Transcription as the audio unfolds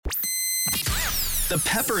The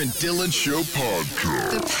Pepper and Dylan Show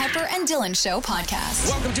Podcast. The Pepper and Dylan Show Podcast.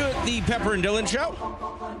 Welcome to it, the Pepper and Dylan Show.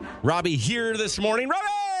 Robbie here this morning.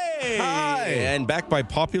 Robbie! Hi! And back by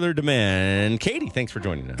popular demand, Katie, thanks for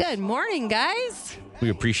joining us. Good morning, guys. We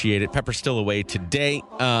appreciate it. Pepper's still away today.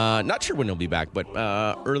 Not sure when he'll be back, but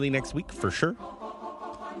early next week for sure.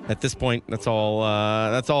 At this point, that's all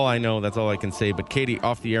I know. That's all I can say. But Katie,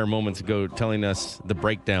 off the air moments ago, telling us the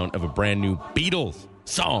breakdown of a brand new Beatles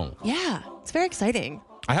song. Yeah, it's very exciting.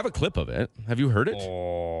 I have a clip of it. Have you heard it?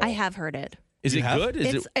 I have heard it. Is it good?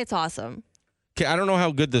 It's awesome. Okay, I don't know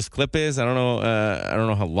how good this clip is. I don't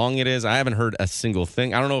know how long it is. I haven't heard a single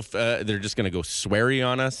thing. I don't know if they're just going to go sweary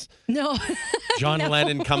on us. No. John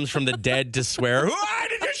Lennon comes from the dead to swear. Why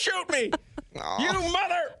did you shoot me? You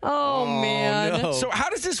mother! Oh, man. no. So how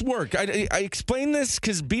does this work? I explain this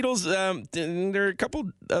because Beatles, there are a couple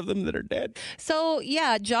of them that are dead. So,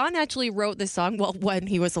 yeah, John actually wrote this song, well, when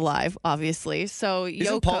he was alive, obviously. So, Isn't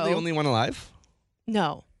Yoko... Paul the only one alive?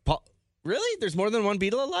 No. Paul, really? There's more than one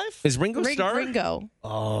Beatle alive? Is Ringo Starr? Ringo.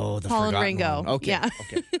 Oh, the Paul and forgotten Ringo. one. Okay. Yeah.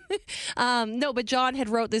 Okay. No, but John had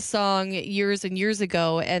wrote this song years and years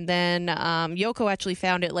ago, and then Yoko actually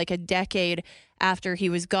found it like a decade after he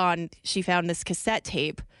was gone. She found this cassette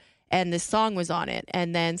tape, and this song was on it.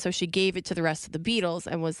 And then so she gave it to the rest of the Beatles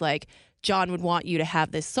and was like, John would want you to have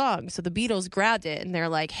this song. So the Beatles grabbed it, and they're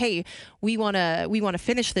like, hey, we want to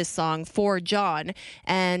finish this song for John.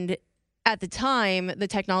 And at the time, the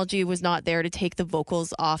technology was not there to take the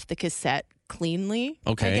vocals off the cassette cleanly,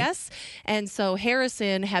 Okay. I guess. And so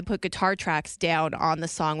Harrison had put guitar tracks down on the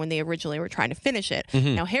song when they originally were trying to finish it.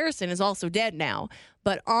 Mm-hmm. Now, Harrison is also dead now,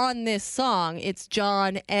 but on this song, it's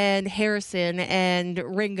John and Harrison and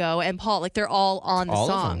Ringo and Paul. Like, they're all on the All of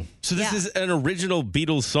song. them. So this Yeah. is an original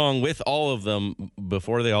Beatles song with all of them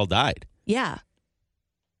before they all died. Yeah.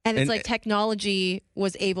 And it's And- like technology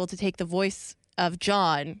was able to take the voice of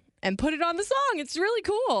John and put it on the song. It's really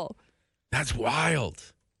cool. That's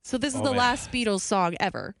wild. So this is the last Beatles song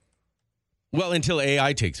ever. Well, until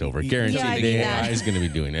AI takes over. Guaranteed Yeah, I the mean AI that. is going to be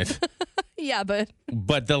doing it. Yeah, but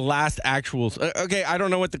But the last actual... Okay, I don't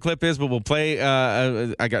know what the clip is, but we'll play...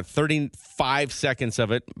 I got 35 seconds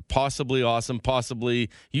of it. Possibly awesome, possibly...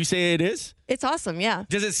 You say it is? it's awesome, yeah.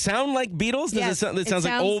 Does it sound like Beatles? Does Yes, it sound, sounds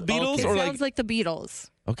like old Beatles? It Or sounds like the Beatles.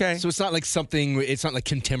 Okay. So it's not like it's not like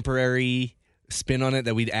contemporary spin on it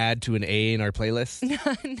that we'd add to an A in our playlist?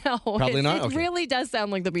 No, Probably not? It Okay. really does sound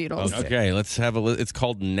like the Beatles. Okay, let's have a... It's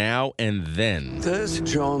called Now and Then. There's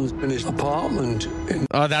John's in his apartment in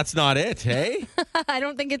Oh, that's not it, hey? I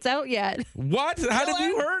don't think it's out yet. What? How did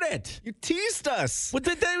you heard it? You teased us. What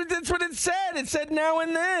that's what it said. It said Now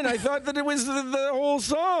and Then. I thought that it was the whole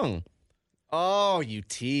song. Oh, you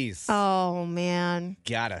teased. Oh, man.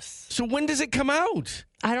 Got us. So when does it come out?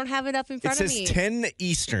 I don't have it up in It front of says me. 10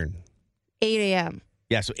 Eastern. 8 a.m.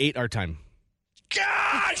 Yeah, so 8 our time.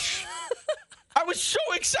 Gosh! I was so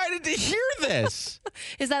excited to hear this.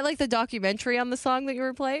 Is that like the documentary on the song that you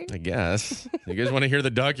were playing? I guess. You guys want to hear the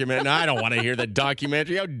documentary? No, I don't want to hear the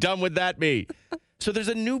documentary. How dumb would that be? So there's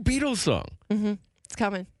a new Beatles song It's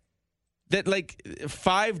coming. that, like,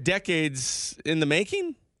 5 decades in the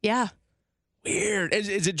making? Yeah. Weird.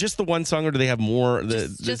 Is it just the one song, or do they have more?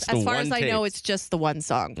 Just as far as I know, it's just the one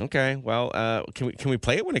song. Okay. Well, can we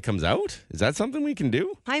play it when it comes out? Is that something we can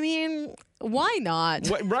do? I mean, why not?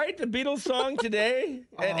 What, right? The Beatles song today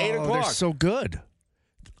at 8 They're o'clock. so good.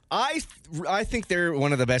 I think they're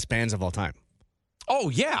one of the best bands of all time.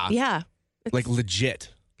 Oh yeah. Yeah. Like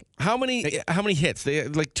legit. How many hits? They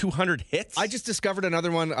had like 200 hits. I just discovered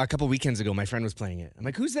another one a couple weekends ago. My friend was playing it. I'm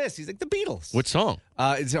like, "Who's this?" He's like, "The Beatles." Which song?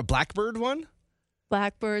 It's a Blackbird one.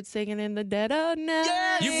 Blackbird singing in the dead of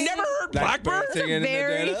night. You've never heard Blackbird? It's a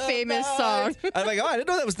very famous song. I'm like, "Oh, I didn't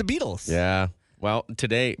know that was the Beatles." Yeah. Well,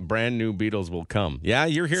 today, brand new Beatles will come. Yeah,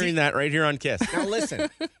 you're hearing that right here on Kiss. Now listen,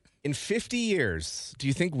 in 50 years, do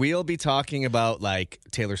you think we'll be talking about like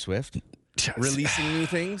Taylor Swift releasing new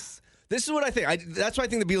things? This is what I think. That's why I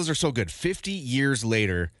think the Beatles are so good. 50 years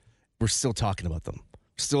later, we're still talking about them,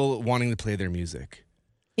 still wanting to play their music.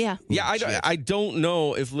 Yeah. Yeah, I don't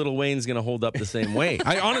know if Lil Wayne's going to hold up the same way.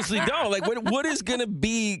 I honestly don't. Like, what is going to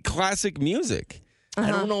be classic music?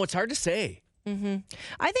 I don't know. It's hard to say.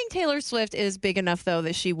 I think Taylor Swift is big enough, though,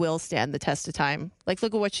 that she will stand the test of time. Like,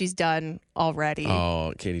 look at what she's done already.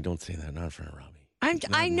 Oh, Katie, don't say that. Not in front of Robbie.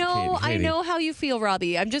 I know Katie. how you feel,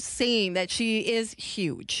 Robbie. I'm just saying that she is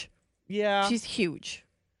huge. Yeah. She's huge.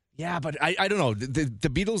 Yeah, but I don't know. The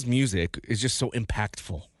Beatles' music is just so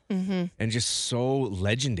impactful and just so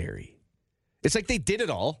legendary. It's like they did it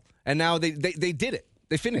all, and now they did it.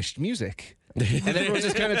 They finished music. And everyone's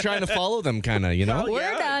just kind of trying to follow them, kind of, you know? Well, We're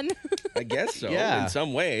yeah. done. I guess so. Yeah. In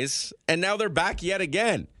some ways, and now they're back yet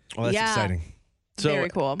again. Well, that's Yeah. exciting. So Very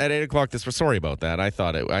cool. At 8:00 this was sorry about that. I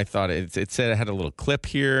thought it said it had a little clip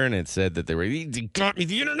here, and it said that they were got me.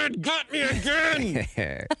 The internet got me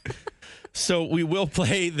again. So we will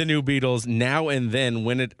play the new Beatles now and then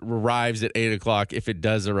when it arrives at 8:00. If it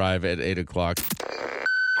does arrive at 8:00.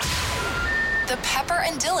 The Pepper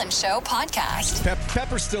and Dylan Show podcast.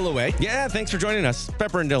 Pepper's still away. Yeah, thanks for joining us,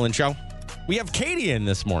 Pepper and Dylan Show. We have Katie in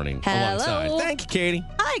this morning Hello. alongside. Thank you, Katie.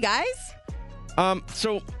 Hi, guys.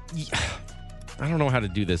 So I don't know how to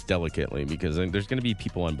do this delicately because there's going to be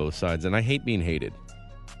people on both sides, and I hate being hated.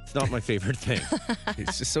 It's not my favorite thing.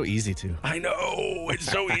 It's just so easy to. I know. It's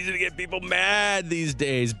so easy to get people mad these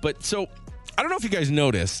days. But so, I don't know if you guys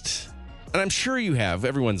noticed, and I'm sure you have.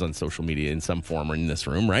 Everyone's on social media in some form or in this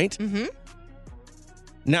room, right? Mm-hmm.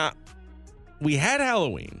 Now, we had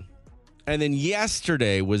Halloween, and then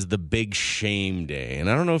yesterday was the big shame day. And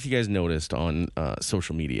I don't know if you guys noticed on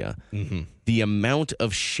social media the amount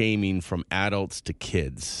of shaming from adults to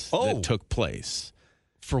kids that took place.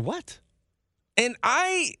 For what? And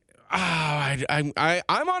I'm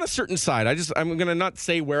on a certain side. I'm going to not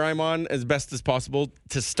say where I'm on as best as possible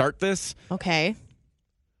to start this. Okay.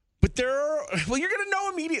 But you're going to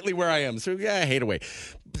know immediately where I am. So, yeah, hate away.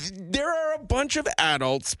 There are a bunch of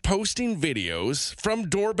adults posting videos from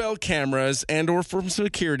doorbell cameras and or from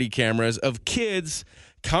security cameras of kids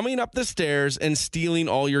coming up the stairs and stealing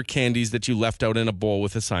all your candies that you left out in a bowl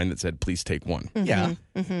with a sign that said, please take one. Mm-hmm.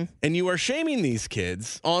 Yeah. And you are shaming these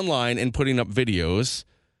kids online and putting up videos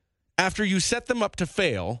after you set them up to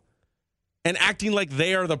fail and acting like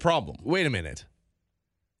they are the problem. Wait a minute.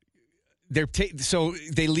 So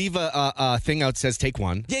they leave a thing out that says take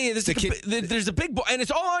one. Yeah. There's a big and it's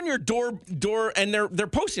all on your door, and they're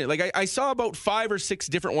posting it. Like I saw about 5 or 6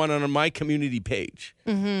 different ones on my community page.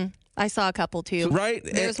 Mm-hmm. I saw a couple too. Right?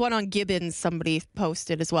 There's one on Gibbons somebody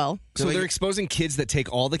posted as well. So they're exposing kids that take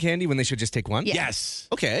all the candy when they should just take one? Yeah. Yes.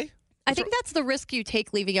 Okay. I think that's the risk you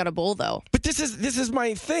take leaving out a bowl, though. But this is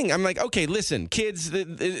my thing. I'm like, okay, listen, kids.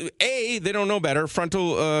 They don't know better.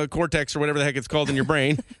 Frontal cortex or whatever the heck it's called in your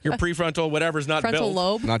brain, your prefrontal whatever's not Frontal built.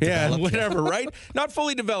 lobe. Not Yeah, developed. whatever, right? Not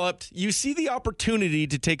fully developed. You see the opportunity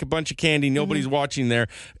to take a bunch of candy. Nobody's watching there.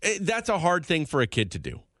 That's a hard thing for a kid to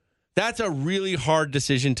do. That's a really hard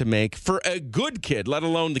decision to make for a good kid, let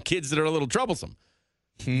alone the kids that are a little troublesome.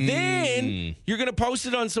 Then you're going to post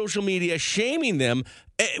it on social media shaming them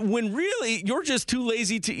when really you're just too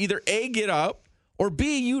lazy to either A, get up, or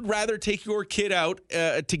B, you'd rather take your kid out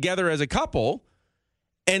together as a couple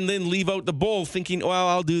and then leave out the bowl thinking, well,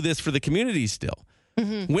 I'll do this for the community still.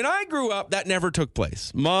 When I grew up, that never took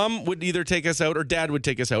place. Mom would either take us out or dad would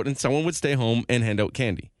take us out and someone would stay home and hand out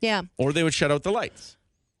candy. Yeah. Or they would shut out the lights.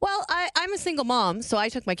 Well, I'm a single mom, so I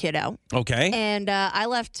took my kid out. Okay. And I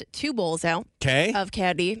left 2 bowls out Okay. of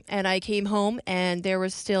candy, and I came home, and there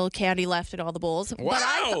was still candy left in all the bowls. Wow. But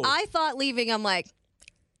I thought leaving, I'm like,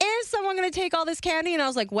 is someone going to take all this candy? And I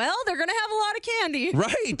was like, well, they're going to have a lot of candy.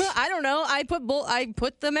 Right. I don't know. I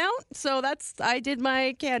put them out, so I did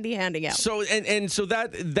my candy handing out. So so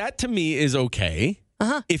that to me is okay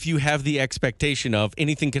if you have the expectation of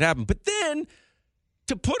anything could happen. But then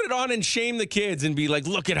to put it on and shame the kids and be like,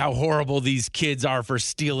 look at how horrible these kids are for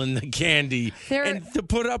stealing the candy. And to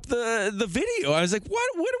put up the video, I was like,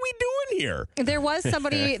 what are we doing here? There was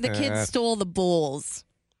somebody, the kids stole the bowls.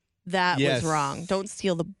 That Yes. was wrong. Don't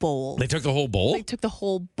steal the bowl. They took the whole bowl? They took the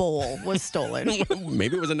whole bowl was stolen.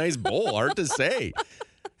 Maybe it was a nice bowl. Hard to say.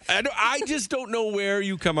 I just don't know where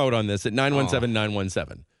you come out on this at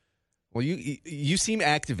 917-917. Well, you seem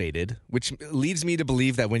activated, which leads me to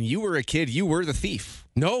believe that when you were a kid, you were the thief.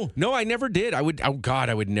 No, I never did. I would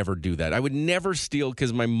never do that. I would never steal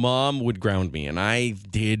because my mom would ground me, and I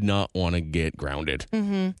did not want to get grounded.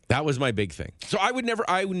 Mm-hmm. That was my big thing. So I would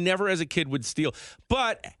never as a kid would steal.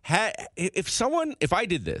 But if I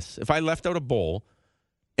did this, if I left out a bowl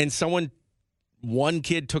and one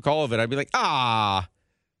kid took all of it, I'd be like,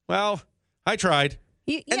 well, I tried.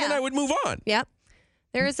 And then I would move on. Yep.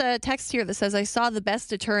 There is a text here that says, I saw the best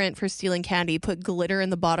deterrent for stealing candy, put glitter in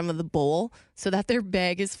the bottom of the bowl so that their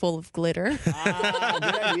bag is full of glitter. Good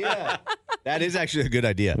idea. That is actually a good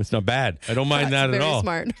idea. It's not bad. I don't mind that at Very all.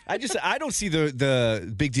 smart. I don't see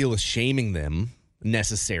the big deal with shaming them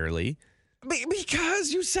necessarily.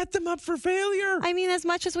 Because you set them up for failure. I mean, as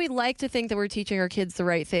much as we'd like to think that we're teaching our kids the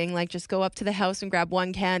right thing, like just go up to the house and grab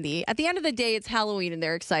one candy, at the end of the day, it's Halloween and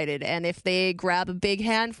they're excited. And if they grab a big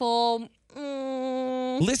handful...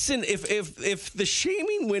 Listen, if the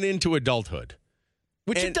shaming went into adulthood,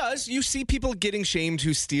 Which it does. You see people getting shamed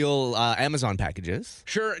who steal Amazon packages.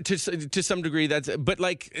 Sure, to some degree, but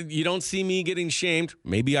like you don't see me getting shamed.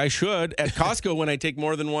 Maybe I should at Costco when I take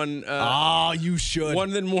more than one. You should. More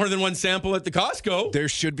than one sample at the Costco. There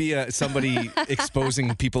should be somebody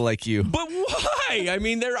exposing people like you. But why? I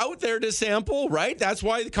mean, they're out there to sample, right? That's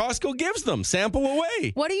why Costco gives them sample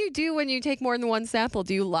away. What do you do when you take more than one sample?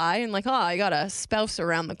 Do you lie and like, I got a spouse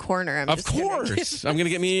around the corner? Of course, I'm going to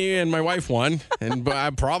get me and my wife one, and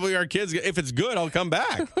probably our kids. If it's good, I'll come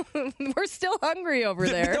back. We're still hungry over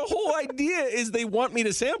there. The whole idea is they want me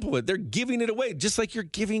to sample it. They're giving it away, just like you're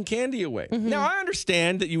giving candy away. Mm-hmm. Now, I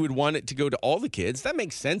understand that you would want it to go to all the kids. That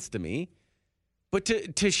makes sense to me. But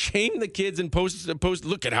to shame the kids and post,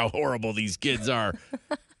 look at how horrible these kids are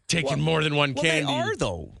taking more than one candy. They are,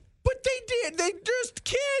 though. But they did. They're just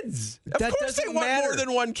kids. Of That course they doesn't want matter. more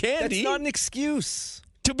than one candy. That's not an excuse.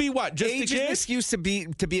 To be what? Just Age a is an kid? excuse to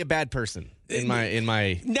be a bad person. In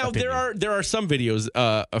my Now opinion. there are some videos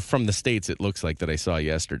from the States, it looks like, that I saw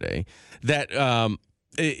yesterday that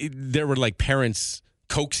there were like parents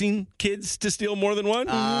coaxing kids to steal more than one.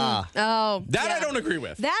 Oh, That yeah. I don't agree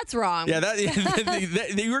with. That's wrong. Yeah,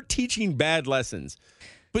 they were teaching bad lessons.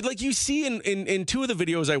 But like you see in two of the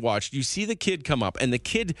videos I watched, you see the kid come up and the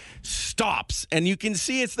kid stops and you can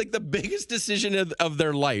see it's like the biggest decision of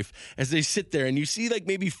their life as they sit there and you see like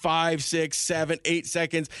maybe 5, 6, 7, 8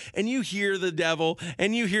 seconds and you hear the devil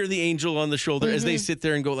and you hear the angel on the shoulder as they sit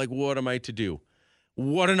there and go like, what am I to do?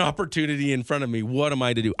 What an opportunity in front of me. What am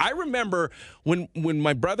I to do? I remember when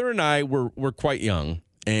my brother and I were quite young.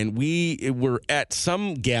 And we were at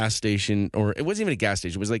some gas station, or it wasn't even a gas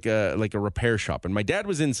station. It was like a repair shop. And my dad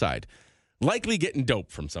was inside, likely getting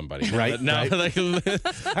dope from somebody. Right. Now,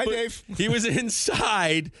 Hi, Dave. He was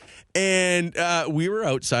inside, and we were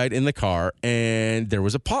outside in the car, and there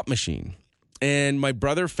was a pop machine. And my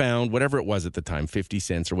brother found whatever it was at the time, 50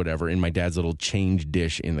 cents or whatever, in my dad's little change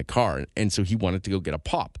dish in the car. And so he wanted to go get a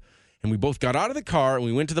pop. And we both got out of the car and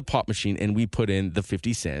we went to the pop machine and we put in the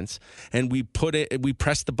 50 cents and we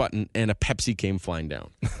pressed the button and a Pepsi came flying down.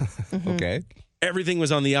 Okay. Everything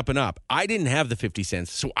was on the up and up. I didn't have the 50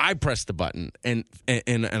 cents, so I pressed the button and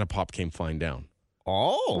a pop came flying down.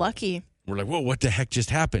 Oh. Lucky. We're like, whoa, what the heck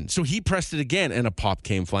just happened? So he pressed it again and a pop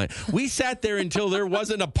came flying. We sat there until there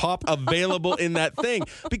wasn't a pop available in that thing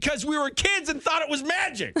because we were kids and thought it was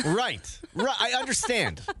magic. Right. I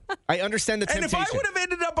understand. I understand the And temptation. if I would have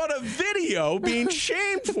ended up on a video being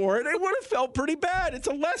shamed for it, it would have felt pretty bad. It's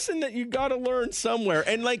a lesson that you got to learn somewhere.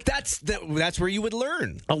 And like that's where you would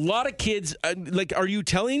learn. a lot of kids, are you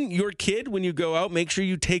telling your kid when you go out, make sure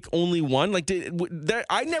you take only one? Like,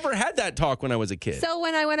 I never had that talk when I was a kid. So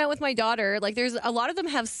when I went out with my daughter, like there's a lot of them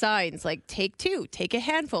have signs like take 2, take a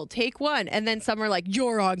handful, take 1, and then some are like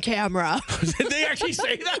you're on camera. Did they actually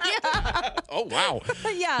say that? Yeah. Oh, wow.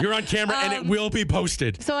 Yeah. You're on camera and it will be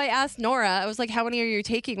posted. So I asked Nora, I was like, how many are you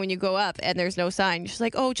taking when you go up? And there's no sign. She's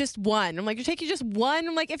like, oh, just 1. I'm like, you're taking just 1?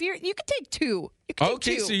 I'm like, you could take 2. You could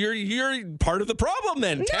Okay, take 2. so you're part of the problem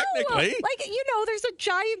then, technically. Like, there's a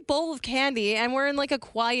giant bowl of candy and we're in like a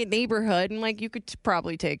quiet neighborhood and like you could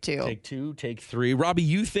probably take 2. Take 2, take 3. Robbie,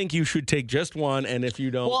 you think you should take just 1, and if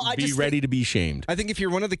you don't, be ready to be shamed. I think if you're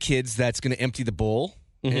one of the kids that's going to empty the bowl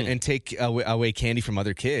and take away candy from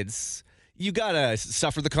other kids, you got to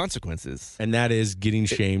suffer the consequences. And that is getting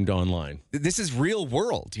shamed online. This is real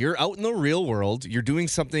world. You're out in the real world. You're doing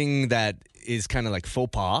something that is kind of like faux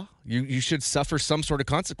pas. You should suffer some sort of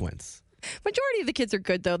consequence. Majority of the kids are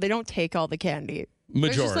good though. They don't take all the candy.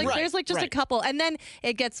 Majority. There's just a couple, and then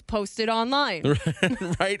it gets posted online.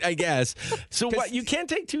 Right, I guess. So what, you can't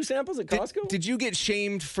take 2 samples at Costco? Did you get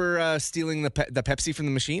shamed for stealing the Pepsi from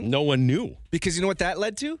the machine? No one knew. Because you know what that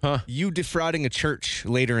led to? Huh. You defrauding a church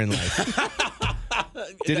later in life.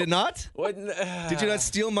 Did it not? What? Did you not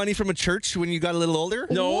steal money from a church when you got a little older?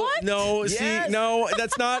 No, What? no, Yes. see, no,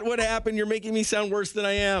 that's not what happened. You're making me sound worse than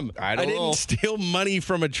I am. I don't didn't know. steal money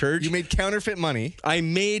from a church. You made counterfeit money. I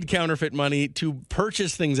made counterfeit money to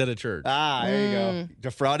purchase things at a church. There you go.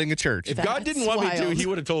 Defrauding a church. If God didn't want me to, wild. he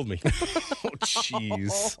would have told me. Oh,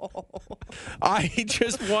 jeez. I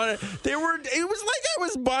just wanted. It was like I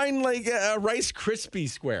was buying like a Rice Krispie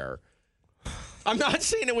square. I'm not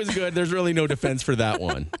saying it was good. There's really no defense for that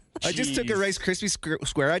one. I just took a Rice Krispie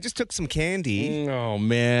square. I just took some candy. Oh,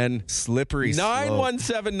 man. Slippery slope.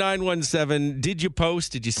 917-917. Did you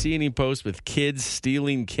post? Did you see any posts with kids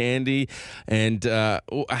stealing candy? And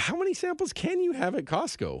how many samples can you have at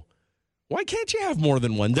Costco? Why can't you have more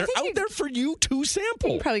than one? They're out there for you to You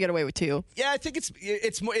sample. can probably get away with 2. Yeah, I think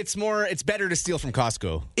it's better to steal from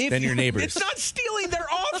Costco than your neighbors. It's not stealing. They're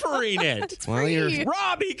offering it. Well, you're free.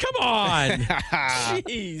 Robbie, come on.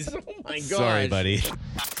 Jeez. Oh, my gosh. sorry, buddy.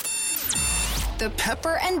 The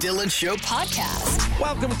Pepper and Dylan Show podcast.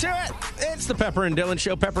 Welcome to it. It's the Pepper and Dylan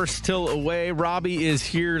Show. Pepper's still away. Robbie is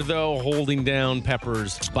here, though, holding down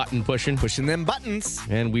Pepper's button pushing. Pushing them buttons.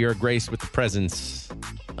 And we are graced with the presence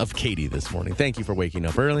of Katie this morning. Thank you for waking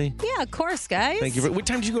up early. Yeah, of course, guys. Thank you. What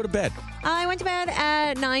time did you go to bed? I went to bed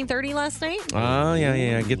at 9:30 last night. Oh,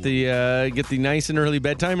 yeah. Get the nice and early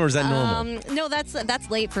bedtime, or is that normal? No, that's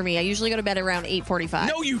late for me. I usually go to bed around 8:45.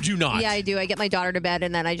 No, you do not. Yeah, I do. I get my daughter to bed,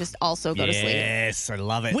 and then I just also go to sleep. Yes, I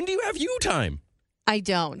love it. When do you have you time? I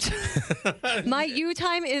don't. My you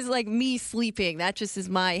time is like me sleeping. That just is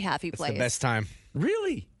my happy It's place. the best time.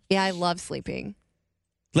 Really? Yeah, I love sleeping.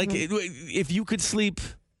 Like, if you could sleep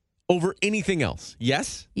over anything else,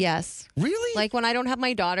 yes? Yes. Really? Like when I don't have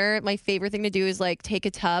my daughter, my favorite thing to do is like take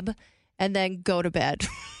a tub and then go to bed.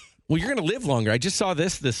 Well, you're going to live longer. I just saw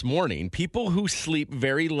this morning. People who sleep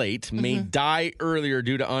very late may die earlier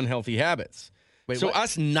due to unhealthy habits. Wait, so what?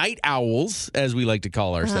 us night owls, as we like to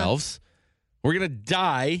call ourselves, we're going to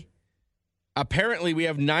die. Apparently, we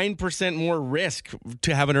have 9% more risk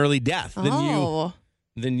to have an early death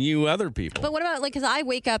than you other people. But what about like, because I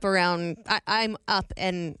wake up around, I'm up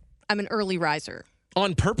and I'm an early riser.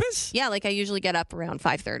 On purpose? Yeah, like I usually get up around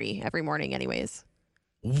 5:30 every morning anyways.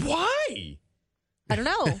 Why? I don't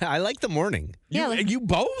know. I like the morning. Yeah, You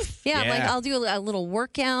both? Yeah, Yeah. like I'll do a little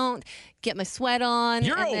workout, get my sweat on.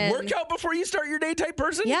 You're and a then- workout before you start your day type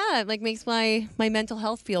person? Yeah, it like makes my mental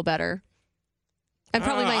health feel better. And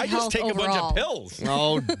probably my I health just take overall. a bunch of pills.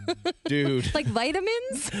 Oh, dude. Like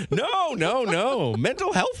vitamins? No.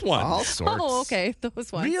 Mental health ones. All sorts. Oh, okay. Those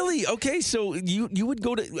ones. Really? Okay, so you would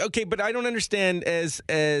go to but I don't understand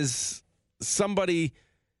as somebody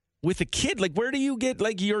with a kid, like where do you get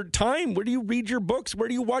like your time? Where do you read your books? Where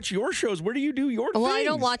do you watch your shows? Where do you do your Well, things? I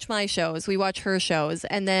don't watch my shows. We watch her shows.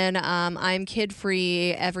 And then I'm kid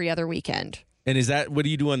free every other weekend. And what do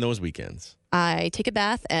you do on those weekends? I take a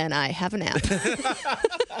bath and I have a nap.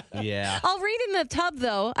 Yeah. I'll read in the tub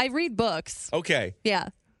though. I read books. Okay. Yeah.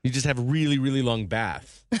 You just have really, really long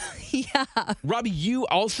baths. Yeah. Robbie, you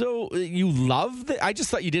also you love I just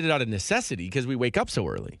thought you did it out of necessity because we wake up so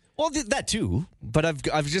early. Well, that too. But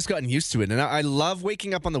I've just gotten used to it, and I love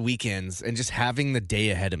waking up on the weekends and just having the day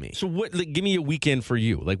ahead of me. So what? Like, give me a weekend for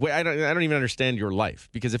you. Like, I don't even understand your life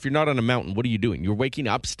because if you're not on a mountain, what are you doing? You're waking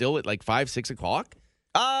up still at like 5, 6 o'clock.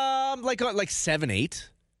 Like 7, 8.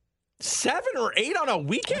 7 or 8 on a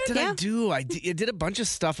weekend? What did I do? I did a bunch of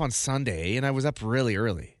stuff on Sunday, and I was up really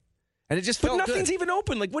early, and it just But felt nothing's good. even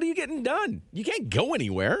open. Like, what are you getting done? You can't go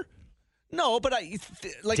anywhere. No, but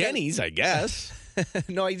Denny's, I guess.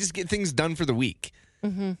 No, I just get things done for the week.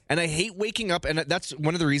 And I hate waking up, and that's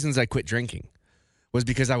one of the reasons I quit drinking was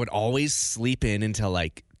because I would always sleep in until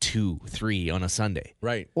like 2, 3 on a Sunday.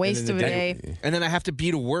 Right. Waste of a day. And then I have to be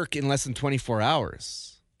to work in less than 24 hours.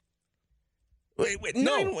 Wait,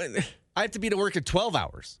 No. I have to be to work at 12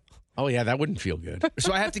 hours. Oh, yeah, that wouldn't feel good.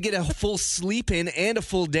 So I have to get a full sleep in and a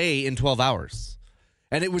full day in 12 hours.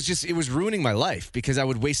 And it was ruining my life because I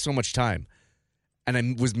would waste so much time. And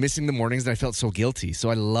I was missing the mornings and I felt so guilty. So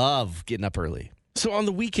I love getting up early. So on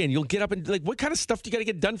the weekend, you'll get up and like, what kind of stuff do you got to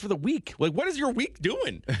get done for the week? Like, what is your week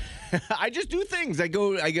doing? I just do things. I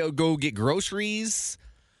go get groceries.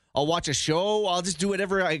 I'll watch a show. I'll just do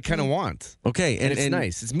whatever I kind of want. Okay, And it's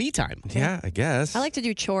nice. It's me time. Yeah, I guess. I like to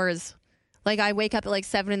do chores. Like I wake up at like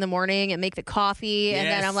 7 in the morning and make the coffee, and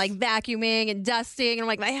then Yes. I'm like vacuuming and dusting, and I'm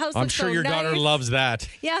like my house. I'm looks sure so your daughter nice. loves that.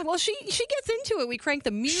 Yeah, well, she gets into it. We crank the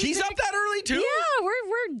music. She's up that early too. Yeah,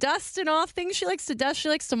 we're dusting off things. She likes to dust. She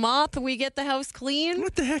likes to mop, and we get the house clean.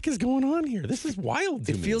 What the heck is going on here? This is wild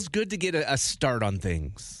to It me. feels good to get a start on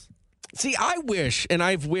things. See, I wish, and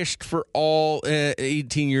I've wished for all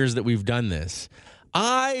 18 years that we've done this,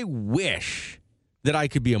 I wish that I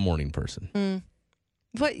could be a morning person.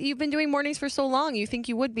 But you've been doing mornings for so long. You think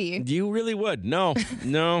you would be? You really would. No,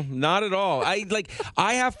 not at all. I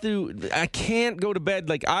can't go to bed.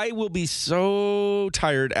 Like, I will be so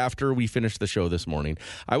tired after we finish the show this morning.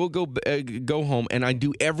 I will go home and I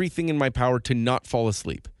do everything in my power to not fall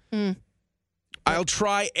asleep. I'll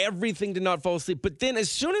try everything to not fall asleep. But then as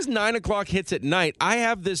soon as 9 o'clock hits at night, I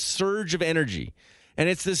have this surge of energy. And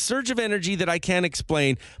it's this surge of energy that I can't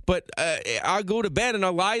explain. But I'll go to bed and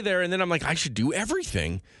I'll lie there. And then I'm like, I should do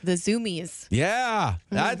everything. The zoomies. Yeah.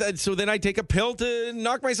 So then I take a pill to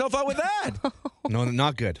knock myself out with that. No,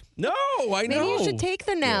 not good. No, I know. Maybe you should take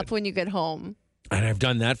the nap when you get home. And I've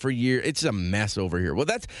done that for years. It's a mess over here. Well,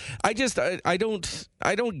 I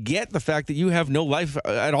don't get the fact that you have no life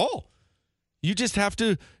at all. You just have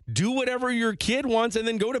to do whatever your kid wants and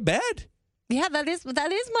then go to bed. Yeah, that is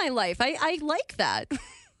my life. I like that.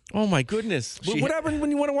 Oh my goodness. What happens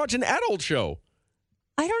when you want to watch an adult show?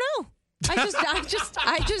 I don't know. I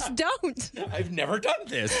just don't. I've never done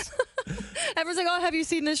this. Everyone's like, "Oh, have you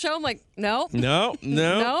seen this show?" I'm like, "No." No.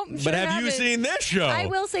 Sure But have you seen this show? I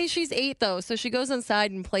will say she's 8 though, so she goes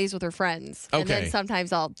inside and plays with her friends. And Okay. then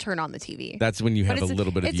sometimes I'll turn on the TV. That's when you have a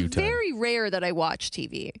little bit of you It's time. very rare that I watch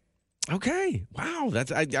TV. Okay. Wow.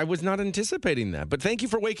 I was not anticipating that. But thank you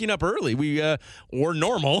for waking up early. We or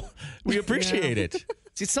normal. We appreciate it.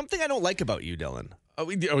 See, it's something I don't like about you, Dylan.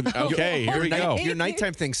 Okay, here we go. Your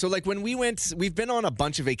nighttime thing. So, like, when we've been on a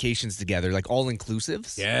bunch of vacations together, like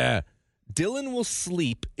all-inclusives. Yeah. Dylan will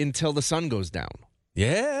sleep until the sun goes down.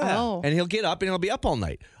 Yeah. Oh. And he'll get up and he'll be up all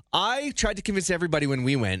night. I tried to convince everybody when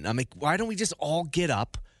we went, I'm like, why don't we just all get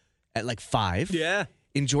up at like 5? Yeah.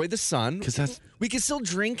 Enjoy the sun. Because we can still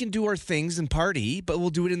drink and do our things and party, but we'll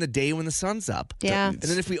do it in the day when the sun's up. Yeah. And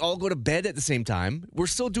then if we all go to bed at the same time, we're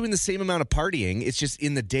still doing the same amount of partying. It's just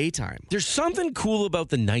in the daytime. There's something cool about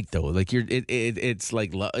the night though. Like it's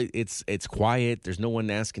like it's quiet. There's no one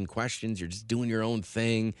asking questions. You're just doing your own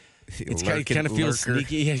thing. It's kind of feels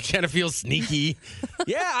sneaky. It kind of feels sneaky.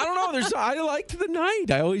 Yeah, I don't know. I liked the night.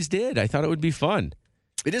 I always did. I thought it would be fun.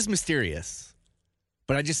 It is mysterious.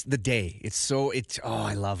 But the day,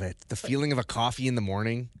 I love it. The feeling of a coffee in the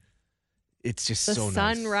morning, it's just The so nice.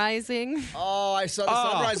 sun rising. Oh, I saw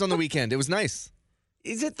the sunrise on the weekend. It was nice.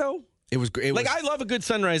 Is it though? It was great. I love a good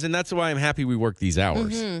sunrise, and that's why I'm happy we work these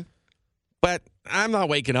hours. Mm-hmm. But I'm not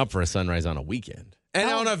waking up for a sunrise on a weekend. And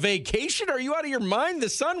on a vacation? Are you out of your mind? The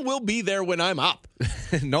sun will be there when I'm up.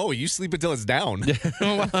 No, you sleep until it's down.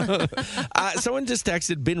 Someone just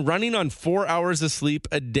texted, been running on 4 hours of sleep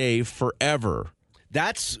a day forever.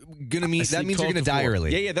 That means you're gonna die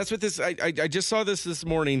early. Yeah. That's what this. I just saw this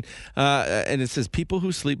morning, and it says people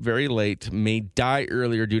who sleep very late may die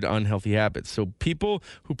earlier due to unhealthy habits. So people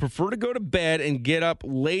who prefer to go to bed and get up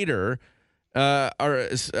later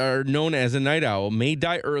are known as a night owl. May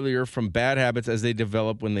die earlier from bad habits as they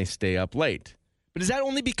develop when they stay up late. But is that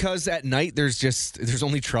only because at night there's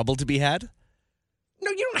only trouble to be had? No,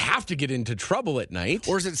 you don't have to get into trouble at night.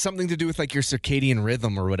 Or is it something to do with like your circadian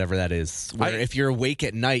rhythm or whatever that is? Where if you're awake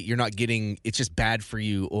at night, you're not getting, it's just bad for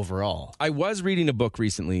you overall. I was reading a book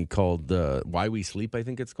recently called Why We Sleep, I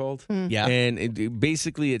think it's called. Yeah. And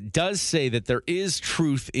it does say that there is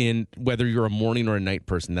truth in whether you're a morning or a night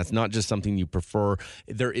person. That's not just something you prefer.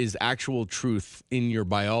 There is actual truth in your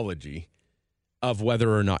biology of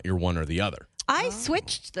whether or not you're one or the other. I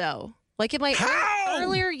switched though. Like in my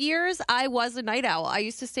earlier years, I was a night owl. I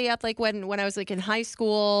used to stay up like when I was like in high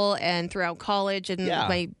school and throughout college and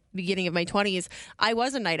my beginning of my 20s, I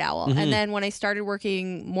was a night owl. Mm-hmm. And then when I started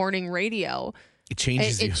working morning radio, it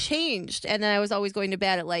changes it changed. And then I was always going to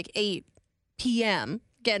bed at like 8 p.m.,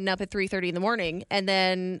 getting up at 3:30 in the morning. And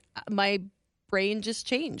then my brain just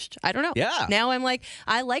changed. I don't know. Yeah. Now I'm like,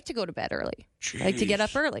 I like to go to bed early. I like to get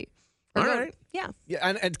up early. All right. Yeah.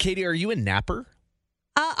 Yeah. And Katie, are you a napper?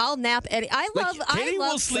 I'll nap. Katie Katie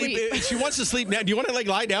will sleep. She wants to sleep now. Do you want to like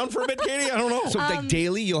lie down for a bit, Katie? I don't know. So like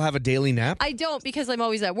daily, you'll have a daily nap? I don't because I'm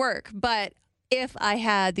always at work. But if I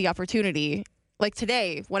had the opportunity, like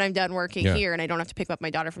today when I'm done working here and I don't have to pick up my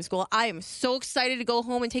daughter from school, I am so excited to go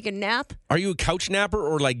home and take a nap. Are you a couch napper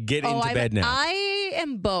or like get into bed nap? I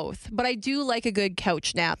am both, but I do like a good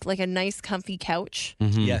couch nap, like a nice comfy couch.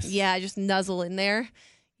 Mm-hmm. Yes. Yeah, just nuzzle in there.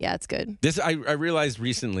 Yeah, it's good. I realized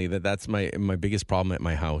recently that's my biggest problem at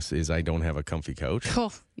my house is I don't have a comfy couch.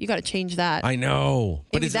 Oh, you got to change that. I know.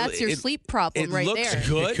 Maybe that's your sleep problem right there. It looks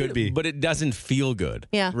good, It could be. but it doesn't feel good.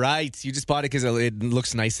 Yeah. Right. You just bought it because it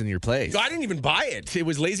looks nice in your place. I didn't even buy it. It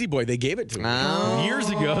was Lazy Boy. They gave it to me Oh. years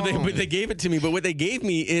ago. They gave it to me, but what they gave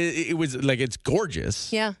me, it was like, it's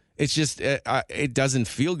gorgeous. Yeah. It's just, it doesn't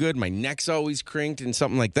feel good. My neck's always crinked and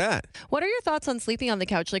something like that. What are your thoughts on sleeping on the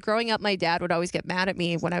couch? Like growing up, my dad would always get mad at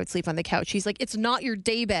me when I would sleep on the couch. He's like, it's not your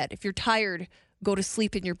day bed. If you're tired, go to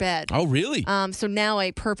sleep in your bed. Oh, really? So now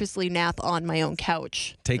I purposely nap on my own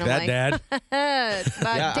couch. Take And I'm that, like, Dad. It's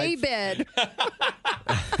my day bed.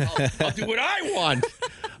 I'll do what I want.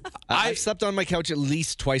 I've slept on my couch at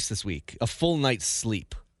least twice this week. A full night's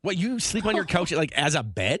sleep. What, you sleep on your couch like as a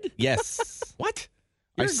bed? Yes. What?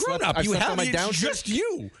 You're a grown up. You have it's just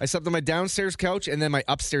you. I slept on my downstairs couch and then my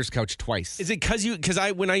upstairs couch twice. Is it because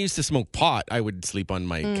when I used to smoke pot, I would sleep on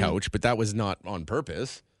my couch, but that was not on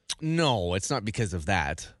purpose. No, it's not because of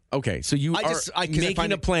that. Okay, so you are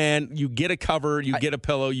making a plan. You get a cover. You get a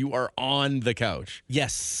pillow. You are on the couch.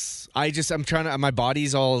 Yes. I'm trying to, my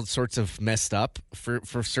body's all sorts of messed up for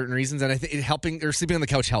certain reasons. And I think helping or sleeping on the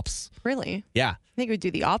couch helps. Really? Yeah. I think we would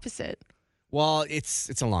do the opposite. Well, it's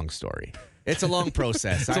a long story. It's a long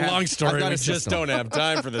process. It's a long story. We just don't have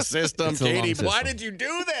time for the system. Katie, why did you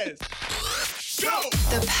do this?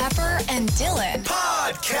 The Pepper and Dylan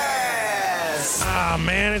Podcast. Ah,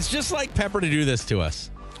 man, it's just like Pepper to do this to us.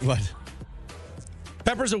 What?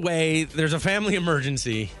 Pepper's away. There's a family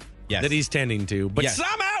emergency Yes. that he's tending to, but Yes.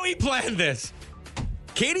 somehow he planned this.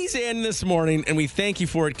 Katie's in this morning, and we thank you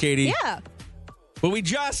for it, Katie. Yeah. But we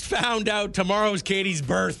just found out tomorrow's Katie's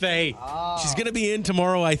birthday. She's going to be in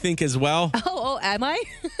tomorrow, I think, as well. Oh, am I?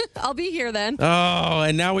 I'll be here then. Oh,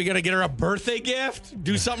 and now we got to get her a birthday gift?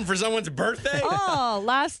 Do something for someone's birthday? Oh,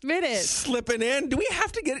 last minute. Slipping in. Do we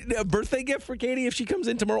have to get a birthday gift for Katie if she comes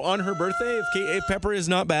in tomorrow on her birthday, if Pepper is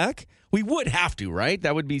not back? We would have to, right?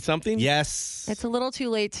 That would be something? Yes. It's a little too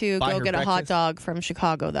late to Buy go her get a hot breakfast. dog from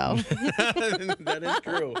Chicago, though. That is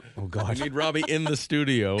true. Oh, God. We need Robbie in the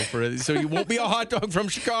studio so you won't be a hot dog from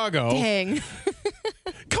Chicago. Dang.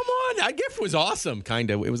 Come on, that gift was awesome. Kind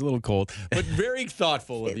of. It was a little cold, but very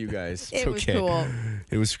thoughtful of you guys. It was okay. cool.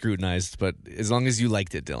 It was scrutinized, but as long as you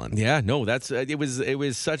liked it, Dylan. Yeah, no, that's it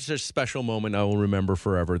was such a special moment I will remember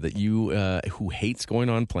forever. That you, who hates going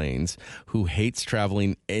on planes, who hates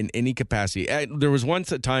traveling in any capacity. There was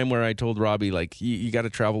once a time where I told Robbie, like, you got to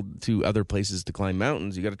travel to other places to climb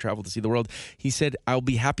mountains. You got to travel to see the world. He said, "I'll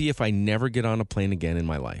be happy if I never get on a plane again in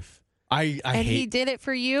my life." I And hate. he did it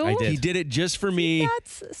for you? I did. He did it just for me.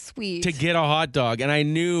 That's sweet. To get a hot dog. And I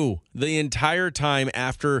knew the entire time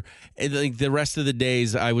after like the rest of the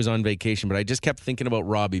days I was on vacation, but I just kept thinking about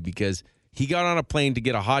Robbie because he got on a plane to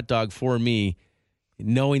get a hot dog for me,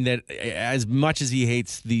 knowing that as much as he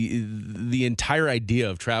hates the entire idea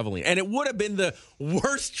of traveling, and it would have been the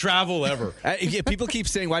worst travel ever. Yeah, people keep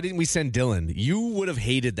saying, why didn't we send Dylan? You would have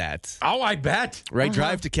hated that. Oh, I bet. Right?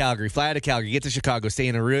 Drive to Calgary, fly out of Calgary, get to Chicago, stay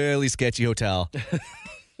in a really sketchy hotel.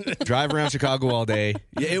 Drive around Chicago all day.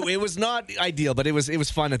 Yeah, it was not ideal, but it was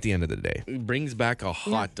fun at the end of the day. It brings back a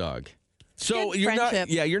hot dog. So Good you're friendship.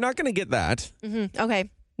 you're not going to get that, Okay.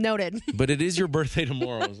 Noted. but it is your birthday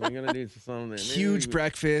tomorrow, so I'm going to do something. Huge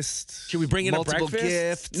breakfast. Should we bring in multiple a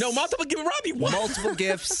breakfast? gifts? No, multiple gifts. Robbie, what? Multiple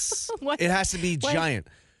gifts. What? It has to be giant.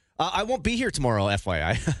 I won't be here tomorrow,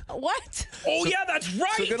 FYI. What? Oh, yeah, that's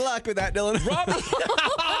right. So good luck with that, Dylan. Robbie.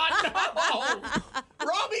 Oh, no.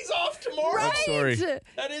 Robbie's off tomorrow. Right. sorry.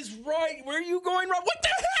 That is right. Where are you going, Rob? What the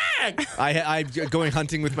heck? I'm going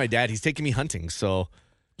hunting with my dad. He's taking me hunting, so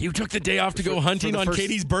You took the day off to go hunting the on first-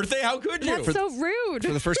 Katie's birthday? How could you? That's so rude.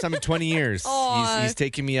 for the first time in 20 years, Aw. he's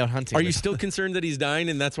taking me out hunting. Are you still concerned that he's dying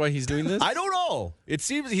and that's why he's doing this? I don't know. It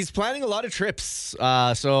seems he's planning a lot of trips,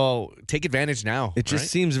 so take advantage now. It just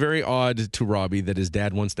seems very odd to Robbie that his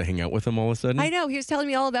dad wants to hang out with him all of a sudden. I know. He was telling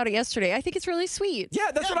me all about it yesterday. I think it's really sweet. Yeah,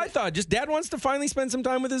 that's what I thought. Just dad wants to finally spend some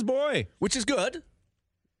time with his boy. Which is good.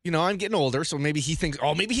 You know, I'm getting older, so maybe he thinks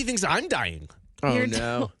I'm dying. Oh, You're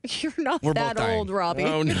no. You're not We're that both dying. old, Robbie.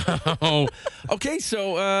 Oh, no. Okay,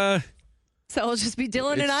 so So it'll just be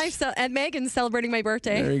Dylan and I and Megan celebrating my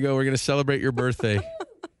birthday. there you go. We're going to celebrate your birthday.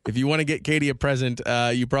 If you want to get Katie a present,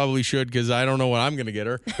 you probably should because I don't know what I'm going to get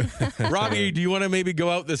her. Robbie, do you want to maybe go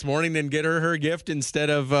out this morning and get her gift instead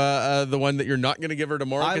of the one that you're not going to give her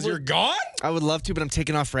tomorrow because you're gone? I would love to, but I'm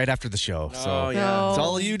taking off right after the show. So Oh, yeah. No. it's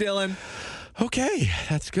all you, Dylan. Okay,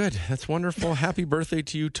 that's good. That's wonderful. Happy birthday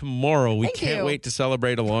to you tomorrow. We Thank can't you. wait to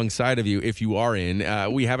celebrate alongside of you if you are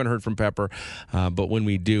in. We haven't heard from Pepper, but when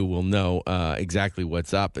we do, we'll know exactly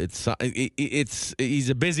what's up. He's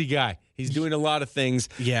a busy guy. He's doing a lot of things.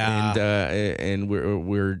 Yeah. and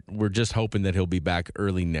we're just hoping that he'll be back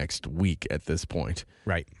early next week at this point.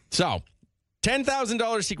 Right. So,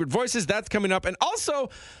 $10,000 Secret Voices, that's coming up. And also,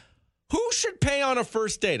 who should pay on a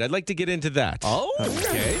first date? I'd like to get into that. Oh,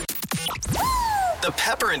 okay. The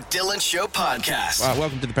Pepper and Dylan Show Podcast.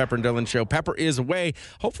 Welcome to the Pepper and Dylan Show. Pepper is away,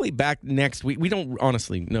 hopefully back next week. We don't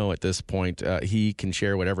honestly know at this point. He can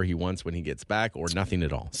share whatever he wants when he gets back or nothing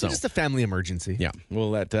at all. So, Just a family emergency. yeah,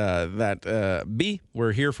 we'll let that be.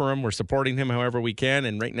 We're here for him. We're supporting him however we can.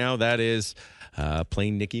 And right now, that is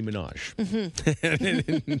playing Nicki Minaj.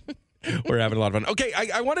 We're having a lot of fun. Okay,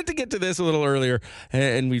 I wanted to get to this a little earlier,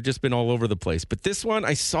 and we've just been all over the place. But this one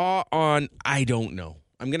I saw on, I don't know.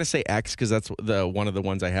 I'm going to say X because that's one of the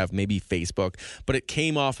ones I have, maybe Facebook. But it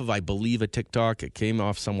came off of, I believe, a TikTok. It came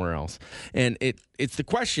off somewhere else. And it's the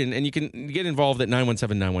question, and you can get involved at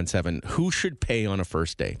 917-917, who should pay on a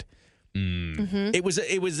first date? It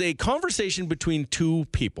was a conversation between two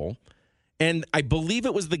people. And I believe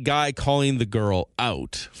it was the guy calling the girl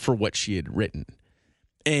out for what she had written.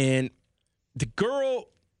 And the girl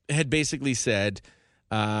had basically said,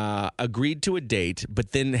 agreed to a date,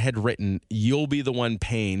 but then had written, "You'll be the one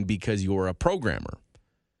paying because you're a programmer."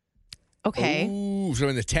 Okay. Ooh, so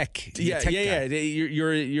in the tech. Tech guy.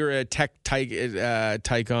 You're a tech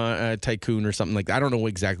tycoon or something like that. I don't know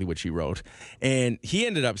exactly what she wrote. And he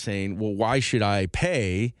ended up saying, "Well, why should I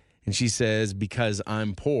pay?" And she says, "Because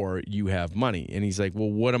I'm poor, you have money." And he's like,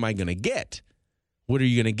 "Well, what am I going to get? What are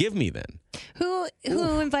you going to give me then?"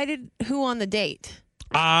 Who invited who on the date?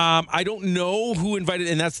 I don't know who invited,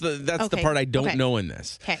 and that's the part I don't know in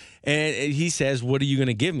this. Okay. And he says, "What are you going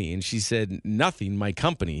to give me?" And she said, "Nothing, my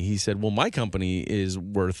company." He said, "Well, my company is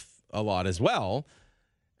worth a lot as well,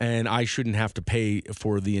 and I shouldn't have to pay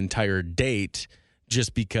for the entire date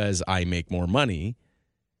just because I make more money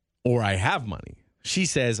or I have money." She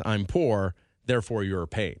says, "I'm poor, therefore you're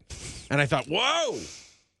paying." And I thought, whoa.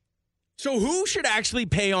 So who should actually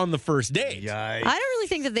pay on the first date? Yikes. I don't really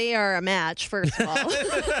think that they are a match, first of all.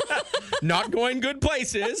 Not going good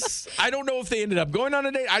places. I don't know if they ended up going on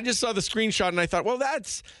a date. I just saw the screenshot and I thought, well,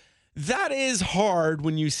 that is hard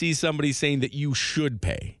when you see somebody saying that you should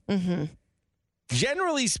pay. Mm-hmm.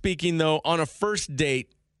 Generally speaking, though, on a first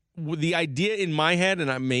date, the idea in my head,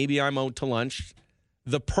 and maybe I'm out to lunch,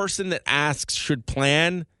 the person that asks should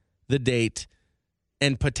plan the date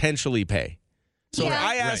and potentially pay. So if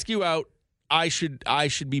I ask you out, I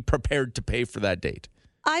should be prepared to pay for that date.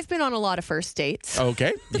 I've been on a lot of first dates.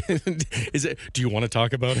 Okay. Do you want to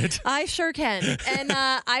talk about it? I sure can. And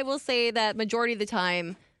I will say that majority of the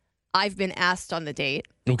time, I've been asked on the date.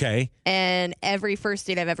 Okay. And every first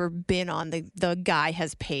date I've ever been on, the guy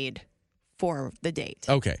has paid for the date.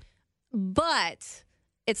 Okay. But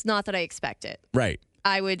it's not that I expect it. Right.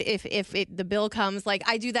 I would, if the bill comes, like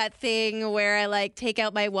I do that thing where I like take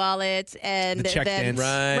out my wallet and The check then dance.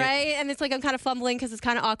 right, and it's like I'm kind of fumbling because it's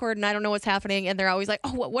kind of awkward and I don't know what's happening, and they're always like, "Oh,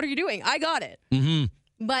 what are you doing? I got it."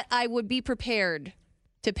 Mm-hmm. But I would be prepared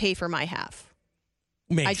to pay for my half.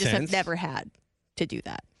 Makes I just sense. have never had to do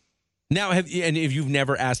that. Now, if you've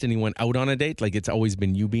never asked anyone out on a date, like it's always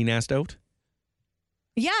been you being asked out?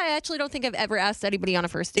 Yeah, I actually don't think I've ever asked anybody on a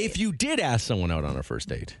first date. If you did ask someone out on a first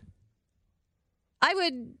date, I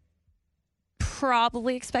would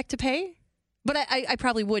probably expect to pay, but I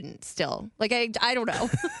probably wouldn't still. Like, I don't know.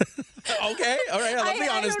 Okay. All right. I love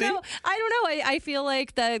the honesty. I don't know. I feel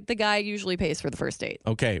like the guy usually pays for the first date.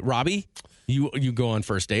 Okay. Robbie, you go on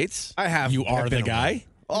first dates. I have. You are I've the been on guy?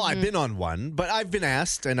 one. Oh, I've been on one, but I've been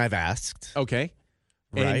asked and I've asked. Okay.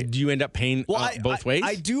 Right. And do you end up paying both ways?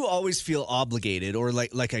 I do always feel obligated or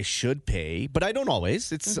like I should pay, but I don't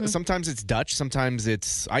always. It's sometimes it's Dutch, sometimes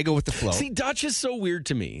I go with the flow. See, Dutch is so weird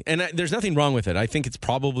to me, and there's nothing wrong with it. I think it's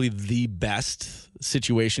probably the best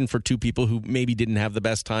situation for two people who maybe didn't have the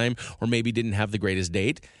best time or maybe didn't have the greatest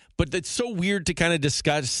date. But it's so weird to kind of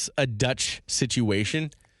discuss a Dutch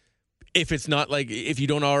situation if it's not like, if you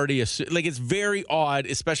don't already assume, like it's very odd,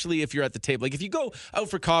 especially if you're at the table. Like if you go out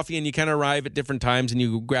for coffee and you kind of arrive at different times and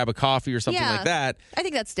you grab a coffee or something like that. I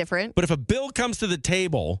think that's different. But if a bill comes to the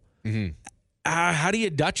table, how do you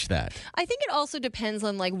Dutch that? I think it also depends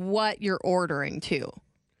on like what you're ordering too.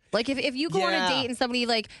 Like if you go on a date and somebody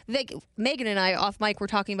like Megan and I off mic were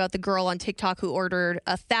talking about the girl on TikTok who ordered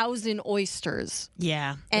 1,000 oysters.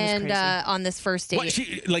 Yeah, and on this first date, What,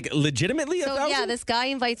 she like legitimately 1,000? Yeah, this guy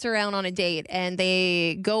invites her out on a date and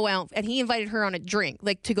they go out and he invited her on a drink,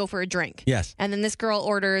 like to go for a drink. Yes. And then this girl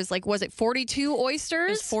orders like, was it 42 oysters?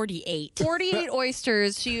 It was 48. 48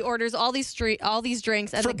 oysters. She orders all these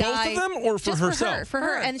drinks and For the guy, both of them or for just herself? For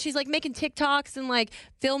her. And she's like making TikToks and like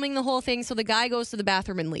filming the whole thing. So the guy goes to the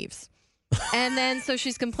bathroom and leaves. And then so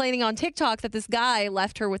she's complaining on TikTok that this guy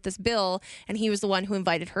left her with this bill and he was the one who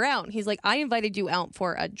invited her out. And he's like, I invited you out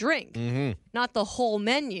for a drink, not the whole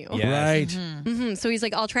menu. Right. So he's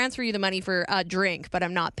like, I'll transfer you the money for a drink, but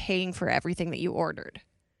I'm not paying for everything that you ordered.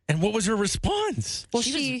 And what was her response? Well,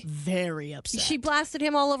 she was very upset. She blasted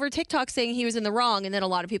him all over TikTok saying he was in the wrong. And then a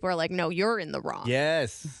lot of people are like, no, you're in the wrong.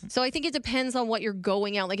 Yes. So I think it depends on what you're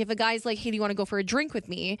going out. Like if a guy's like, hey, do you want to go for a drink with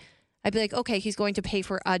me? I'd be like, okay, he's going to pay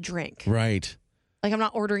for a drink. Right. Like, I'm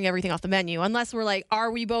not ordering everything off the menu unless we're like, are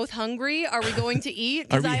we both hungry? Are we going to eat?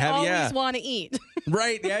 Because I always want to eat.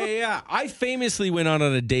 Right. Yeah. I famously went out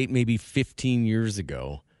on a date maybe 15 years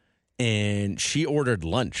ago, and she ordered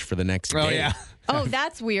lunch for the next day. Oh, yeah. Oh,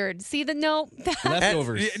 that's weird. See,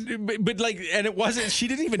 Leftovers. But like, and it wasn't, she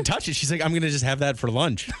didn't even touch it. She's like, I'm going to just have that for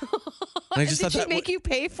lunch. And I just Did she make you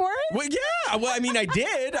pay for it? Well, yeah. Well, I mean, I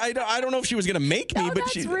did. I don't know if she was going to make me, but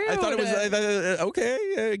that's I thought it was, rude.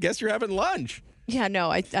 okay, I guess you're having lunch. Yeah,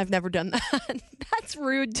 no, I've never done that. That's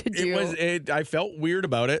rude to do. I felt weird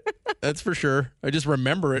about it. That's for sure. I just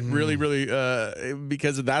remember it really, really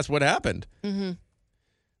because that's what happened. Mm-hmm.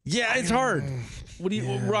 Yeah, it's hard. What do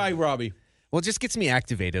you, right, Robbie? Well, it just gets me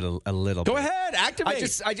activated a little bit. Go ahead, activate. I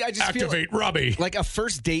just activate, feel Robbie. like a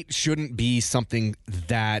first date shouldn't be something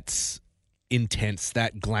that's intense,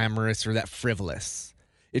 that glamorous, or that frivolous.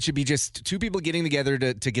 It should be just two people getting together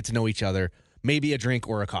to get to know each other, maybe a drink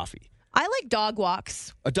or a coffee. I like dog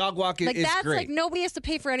walks. A dog walk Like is that's great. like nobody has to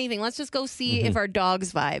pay for anything. Let's just go see if our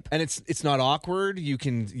dogs vibe. And it's not awkward. You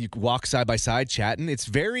can walk side by side chatting.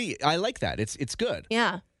 I like that. It's good.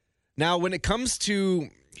 Yeah. Now, when it comes to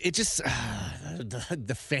it, just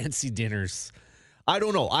the fancy dinners, I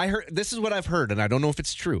don't know. This is what I've heard, and I don't know if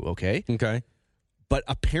it's true. Okay, but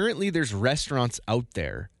apparently there's restaurants out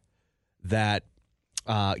there that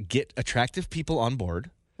get attractive people on board,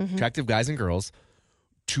 attractive guys and girls,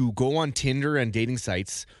 to go on Tinder and dating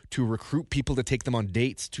sites to recruit people to take them on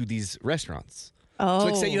dates to these restaurants. Oh. So,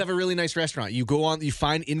 like, say you have a really nice restaurant. You go on, you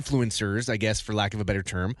find influencers, I guess, for lack of a better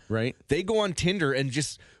term. Right. They go on Tinder and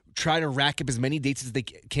just try to rack up as many dates as they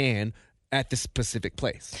can at this specific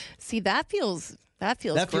place. See, that feels gross.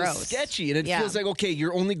 Feels sketchy, and it feels like, okay,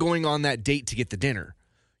 you're only going on that date to get the dinner.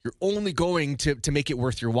 You're only going to make it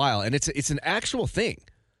worth your while, and it's an actual thing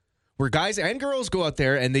where guys and girls go out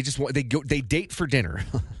there and they date for dinner.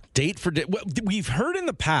 Date for well, we've heard in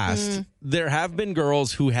the past there have been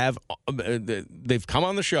girls who have they've come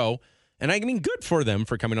on the show, and I mean, good for them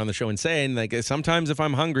for coming on the show and saying, like, sometimes if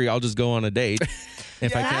I'm hungry, I'll just go on a date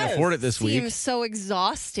if I can't afford it this week. Seems so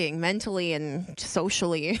exhausting mentally and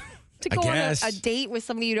socially to go on a date with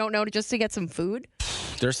somebody you don't know just to get some food.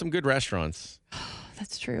 There's some good restaurants.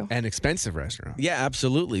 That's true. And expensive restaurants. Yeah,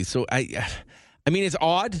 absolutely. So I mean, it's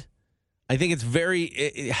odd. I think it's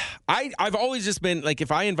very. I've always just been like,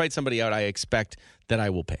 if I invite somebody out, I expect that I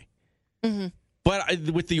will pay. Mm-hmm. But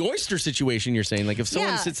with the oyster situation, you're saying, like, if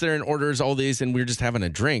someone sits there and orders all these and we're just having a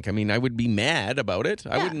drink, I mean, I would be mad about it.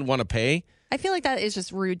 I wouldn't want to pay. I feel like that is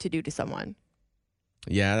just rude to do to someone.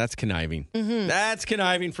 Yeah, that's conniving. Mm-hmm. That's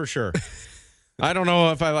conniving for sure. I don't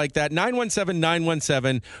know if I like that.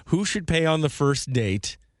 917-917, who should pay on the first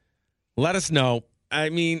date? Let us know. I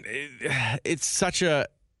mean, it's such a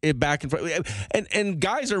back and forth. And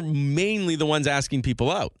guys are mainly the ones asking people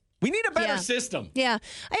out. We need a better system. Yeah.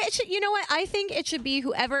 You know what? I think it should be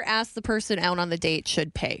whoever asks the person out on the date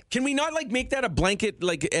should pay. Can we not, like, make that a blanket,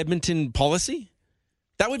 like, Edmonton policy?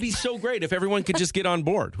 That would be so great if everyone could just get on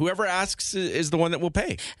board. Whoever asks is the one that will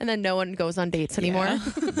pay. And then no one goes on dates anymore.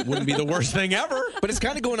 Wouldn't be the worst thing ever. But it's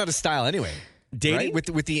kind of going out of style anyway. Dating?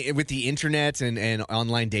 Right? With the internet and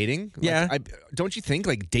online dating. Yeah. Like, don't you think,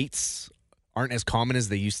 like, dates aren't as common as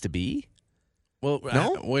they used to be? Well,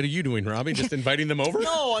 no? What are you doing, Robbie? Just inviting them over?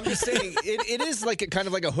 No, I'm just saying it is like kind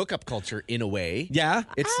of like a hookup culture in a way. Yeah.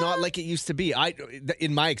 It's not like it used to be.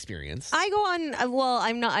 In my experience. I go on, well,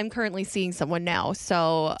 I'm currently seeing someone now.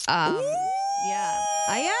 So, yeah,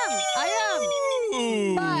 I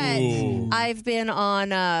am. But I've been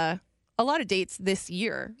on a lot of dates this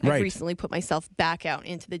year. I've recently put myself back out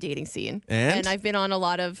into the dating scene. And I've been on a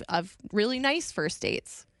lot of really nice first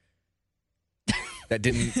dates. That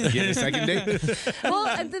didn't get a second date? Well,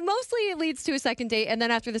 mostly it leads to a second date. And then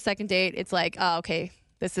after the second date, it's like, oh, okay,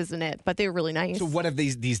 this isn't it. But they were really nice. So what have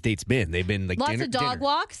these dates been? They've been like lots of dog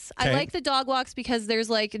walks. Okay. I like the dog walks because there's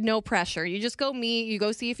like no pressure. You just go meet, you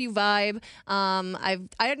go see if you vibe. I'm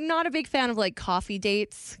not a big fan of like coffee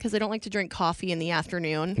dates because I don't like to drink coffee in the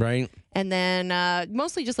afternoon. Right. And then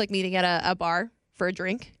mostly just like meeting at a bar for a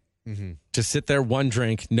drink. Mm-hmm. Just sit there, one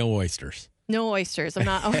drink, no oysters. No oysters. I'm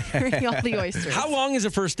not ordering all the oysters. How long is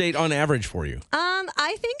a first date on average for you?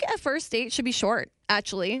 I think a first date should be short,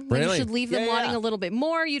 actually. Like, really? You should leave them wanting a little bit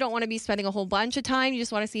more. You don't want to be spending a whole bunch of time. You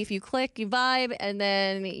just want to see if you click, you vibe, and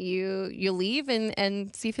then you leave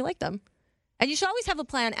and see if you like them. And you should always have a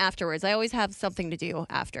plan afterwards. I always have something to do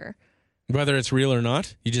after. Whether it's real or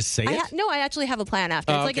not? You just say it? No, I actually have a plan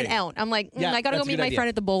after. It's like an out. I'm like, I got to go meet my friend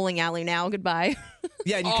at the bowling alley now. Goodbye.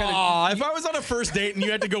 Yeah, and you kind of. If I was on a first date and you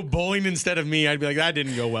had to go bowling instead of me, I'd be like, that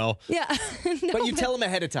didn't go well. Yeah. But you tell them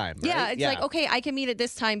ahead of time, right? Yeah, it's like, okay, I can meet at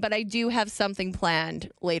this time, but I do have something planned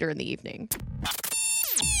later in the evening.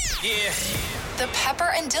 Yeah. The Pepper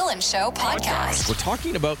and Dylan Show podcast. We're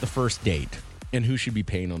talking about the first date and who should be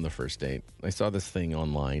paying on the first date. I saw this thing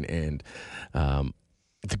online, and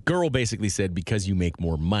the girl basically said, because you make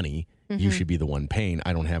more money, you should be the one paying.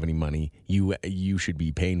 I don't have any money. You should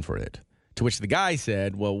be paying for it. To which the guy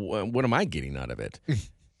said, well, what am I getting out of it?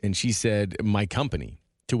 And she said, my company.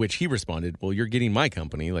 To which he responded, well, you're getting my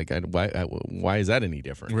company. Like, why is that any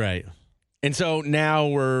different? Right. And so now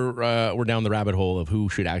we're down the rabbit hole of who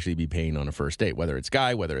should actually be paying on a first date, whether it's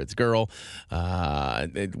guy, whether it's girl.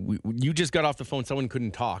 You just got off the phone. Someone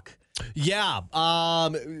couldn't talk. Yeah.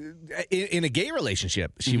 In a gay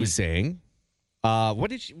relationship, she was saying. What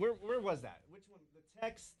did she? Where was that? Which one? The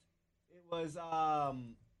text. It was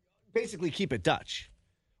basically keep it Dutch,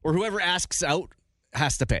 or whoever asks out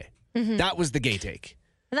has to pay. That was the gay take.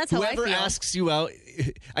 And that's how Whoever I feel. asks you out,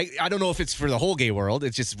 I don't know if it's for the whole gay world.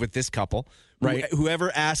 It's just with this couple, Right. Whoever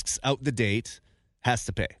asks out the date has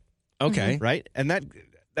to pay. Okay. Right, and that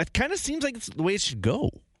kind of seems like it's the way it should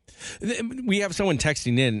go. We have someone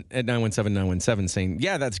texting in at 917-917 saying,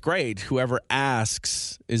 yeah, that's great. Whoever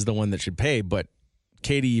asks is the one that should pay. But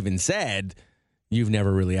Katie even said, you've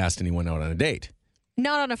never really asked anyone out on a date.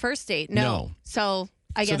 Not on a first date, no. So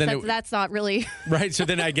I guess that's not really... Right, so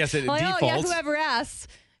then I guess it like, defaults. oh, yeah, whoever asks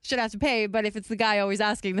should have to pay. But if it's the guy always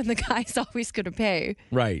asking, then the guy's always going to pay.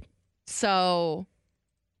 Right. So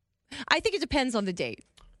I think it depends on the date.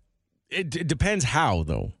 It depends how,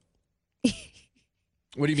 though.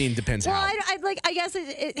 What do you mean depends Well, how? I guess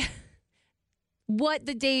it what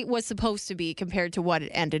the date was supposed to be compared to what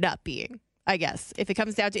it ended up being. I guess if it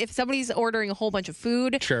comes down to if somebody's ordering a whole bunch of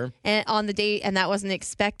food Sure. and on the date and that wasn't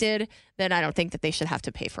expected, then I don't think that they should have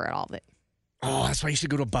to pay for all of it. Oh, that's why you should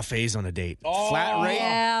go to buffets on a date. Flat rate.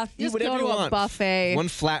 Yeah, Eat just whatever go to you a want. buffet. One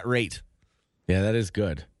flat rate. Yeah, that is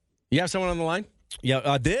good. You have someone on the line?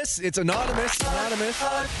 Yeah, it's anonymous.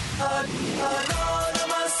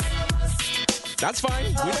 That's fine.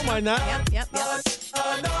 We don't mind that. Yep.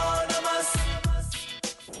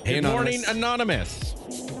 Hey, Good morning, Anonymous.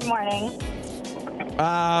 Good morning.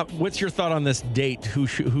 What's your thought on this date? Who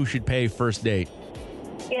should pay first date?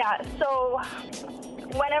 Yeah, so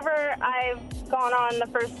whenever I've gone on the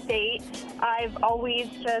first date, I've always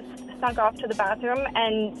just snuck off to the bathroom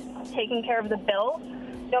and taken care of the bill,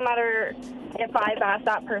 no matter if I've asked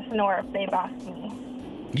that person or if they've asked me.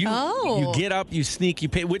 You get up, you sneak, you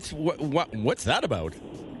pay. What's that about?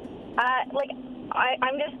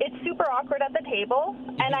 I'm just, it's super awkward at the table,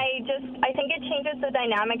 and I think it changes the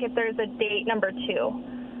dynamic if there's a date number 2.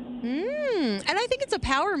 And I think it's a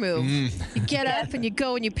power move. You get up and you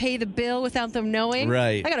go and you pay the bill without them knowing.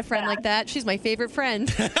 Right. I got a friend like that. She's my favorite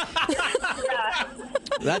friend. Yeah.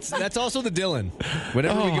 That's also the Dylan.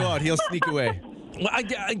 Whenever we go out, he'll sneak away. Well,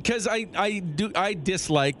 because I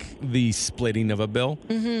dislike the splitting of a bill.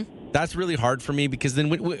 That's really hard for me because then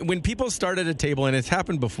when people start at a table, and it's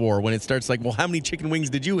happened before, when it starts like, well, how many chicken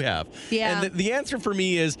wings did you have? Yeah. And the answer for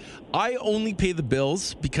me is I only pay the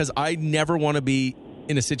bills because I never want to be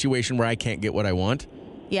in a situation where I can't get what I want.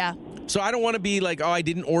 Yeah. So I don't want to be like, oh, I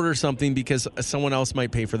didn't order something because someone else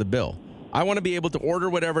might pay for the bill. I want to be able to order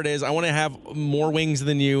whatever it is. I want to have more wings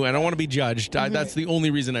than you. I don't want to be judged. That's the only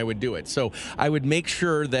reason I would do it. So I would make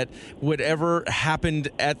sure that whatever happened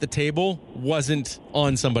at the table wasn't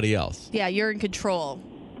on somebody else. Yeah, you're in control.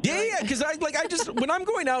 Yeah, because I just when I'm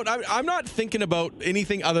going out, I'm not thinking about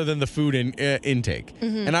anything other than the food intake,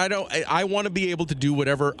 and I want to be able to do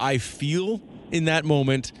whatever I feel in that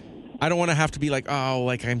moment. I don't want to have to be like, oh,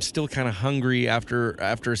 like I'm still kind of hungry after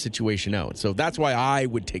a situation out. So that's why I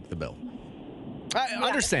would take the bill.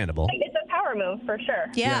 Understandable. It's a power move for sure.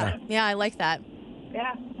 Yeah, I like that.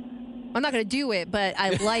 Yeah. I'm not going to do it, but I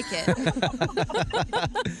like it.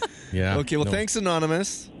 Yeah. Okay, well, thanks,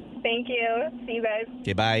 Anonymous. Thank you. See you guys.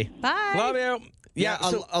 Okay, bye. Bye. Love you. Yeah,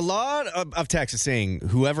 a lot of texts is saying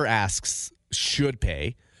whoever asks should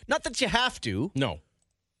pay. Not that you have to, No.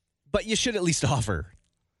 but you should at least offer.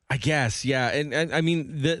 I guess, yeah. And I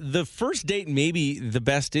mean, the first date, maybe the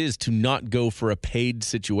best is to not go for a paid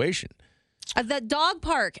situation. The dog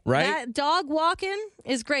park, Right? That dog walking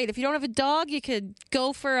is great. If you don't have a dog, you could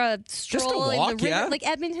go for a stroll in walk, the river. yeah. Like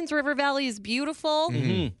Edmonton's River Valley is beautiful.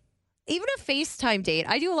 Mm-hmm. Even a FaceTime date.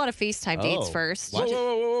 I do a lot of FaceTime dates first.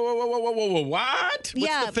 Whoa. What?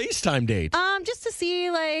 Yeah. What's the FaceTime date? Just to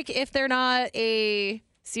see like if they're not a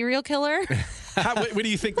serial killer. What do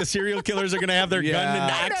you think the serial killers are going to have their gun and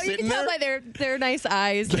I don't axe know. You sitting can tell there? by their nice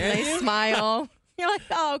eyes, their nice smile. You're like,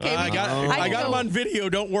 oh, okay. I got him on video.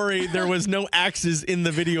 Don't worry. There was no axes in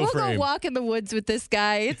the video We'll frame. go walk in the woods with this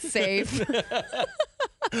guy. It's safe.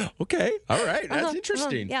 Okay. All right. That's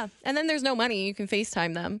interesting. Yeah. And then there's no money. You can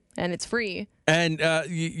FaceTime them, and it's free. And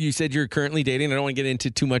you said you're currently dating. I don't want to get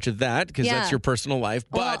into too much of that because Yeah. that's your personal life.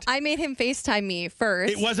 But Well, I made him FaceTime me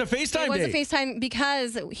first. it was a FaceTime It was date. a FaceTime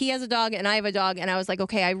because he has a dog and I have a dog. And I was like,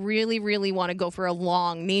 okay, I really, really want to go for a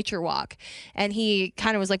long nature walk. And he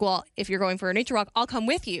kind of was like, well, if you're going for a nature walk, I'll come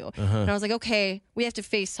with you. And I was like, okay, we have to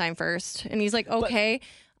FaceTime first. And he's like, okay.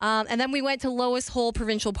 And then we went to Lois Hole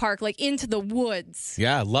Provincial Park, like into the woods.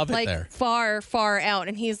 Yeah, love it Like there. far, far out.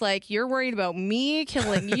 And he's like, you're worried about me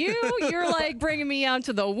killing you? You're like bringing me out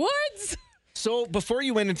to the woods? So before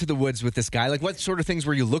you went into the woods with this guy, like what sort of things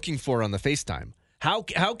were you looking for on the FaceTime? How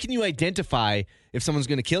can you identify if someone's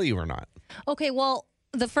going to kill you or not? Okay, well,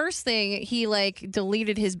 the first thing, he like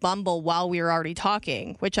deleted his Bumble while we were already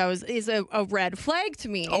talking, which is a red flag to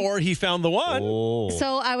me. Or he found the one. Oh.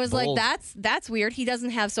 So I was Bold. like, that's weird. He doesn't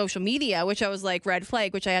have social media, which I was like, red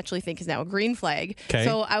flag, which I actually think is now a green flag. Okay.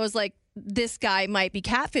 So I was like, this guy might be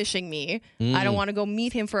catfishing me. I don't want to go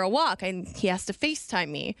meet him for a walk. And he has to FaceTime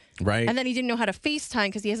me. Right. And then he didn't know how to FaceTime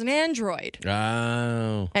because he has an Android.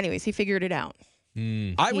 Oh. Anyways, he figured it out.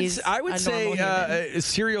 I would He's I a would say normal human.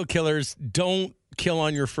 serial killers don't kill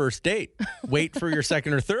on your first date. Wait for your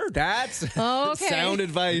second or third. That's Okay. sound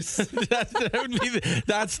advice. That's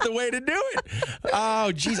the way to do it.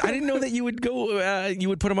 Oh, geez, I didn't know that you would go. You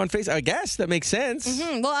would put them on face. I guess that makes sense.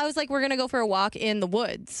 Well, I was like, we're gonna go for a walk in the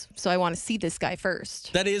woods, so I want to see this guy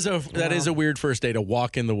first. That is a weird first date. A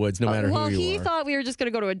walk in the woods, no matter Well, who you he are. thought we were just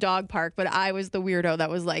gonna go to a dog park, but I was the weirdo that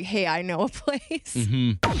was like, hey, I know a place.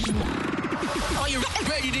 Are you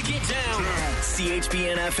ready to get down?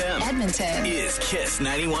 CHBN FM Edmonton. is Kiss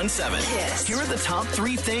 91.7. Kiss. Here are the top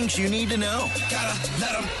 3 things you need to know. Gotta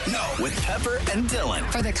let them know. With Pepper and Dylan.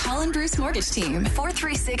 For the Colin Bruce Mortgage Team,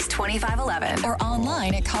 436-2511 or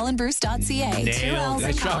online at colinbruce.ca. 2 L's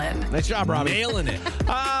in Colin. Nice job, Robbie. Nailing it.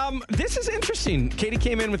 This is interesting. Katie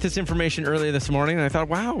came in with this information earlier this morning, and I thought,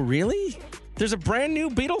 wow, really? There's a brand new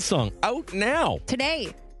Beatles song out now.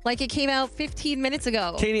 Today, like it came out 15 minutes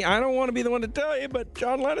ago. Katie, I don't want to be the one to tell you, but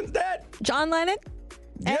John Lennon's dead. John Lennon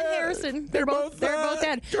and Yeah, Harrison, they're both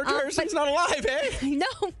dead. George Harrison's not alive, eh?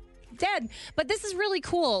 No, dead. But this is really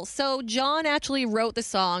cool. So John actually wrote the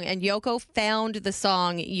song, and Yoko found the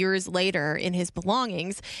song years later in his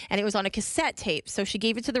belongings, and it was on a cassette tape. So she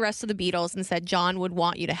gave it to the rest of the Beatles and said, John would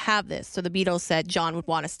want you to have this. So the Beatles said John would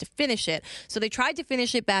want us to finish it. So they tried to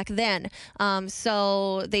finish it back then.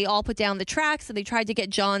 So they all put down the tracks, and they tried to get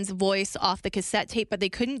John's voice off the cassette tape, but they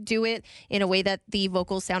couldn't do it in a way that the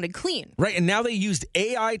vocals sounded clean. Right, and now they used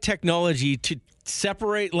AI technology to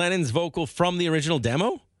separate Lennon's vocal from the original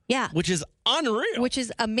demo? Yeah. Which is unreal. Which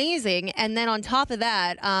is amazing. And then on top of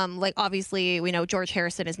that, like obviously we know George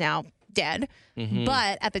Harrison is now dead,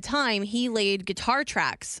 but at the time he laid guitar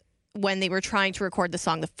tracks when they were trying to record the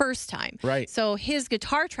song the first time. Right. So his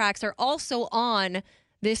guitar tracks are also on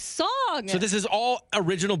this song. So this is all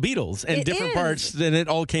original Beatles and It different is. parts, then it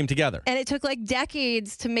all came together. And it took like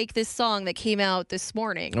decades to make this song that came out this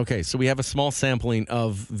morning. Okay, so we have a small sampling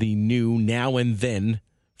of the new Now and Then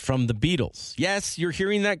from the Beatles. Yes, you're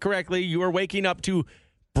hearing that correctly. You are waking up to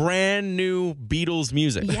brand new Beatles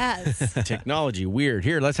music. Yes. Technology, weird.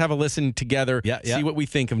 Here, let's have a listen together. Yeah. See what we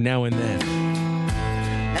think of Now and Then.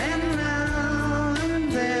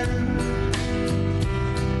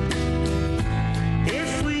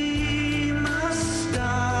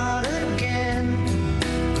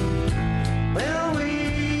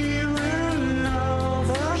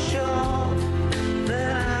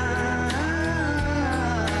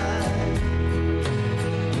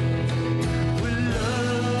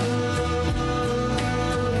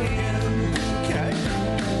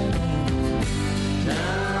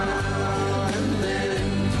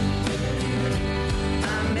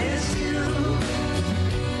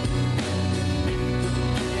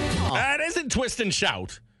 That isn't Twist and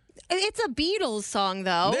Shout. It's a Beatles song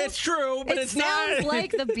though. It's true, but It it's not. sounds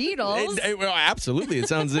like the Beatles. Well, absolutely. It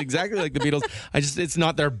sounds exactly like the Beatles. It's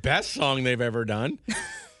not their best song they've ever done. I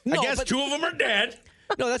guess but- 2 of them are dead.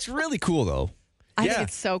 No, that's really cool, though. I yeah. think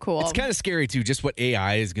it's so cool. It's kind of scary, too, just what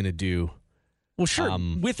AI is going to do. Well, sure.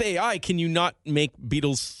 With AI, can you not make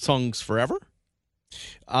Beatles songs forever?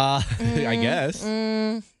 I guess.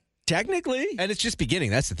 Technically. And it's just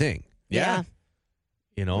beginning. That's the thing. Yeah.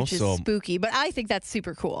 You know, Which is so spooky, but I think that's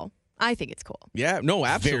super cool. I think it's cool. Yeah, no,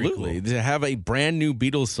 absolutely. cool. To have a brand new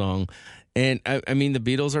Beatles song. And I mean, the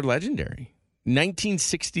Beatles are legendary.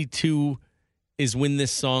 1962 is when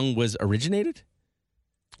this song was originated.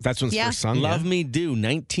 that's when it's Yeah. first sung. Love yeah. Me Do,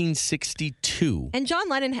 1962. And John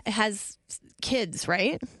Lennon has kids,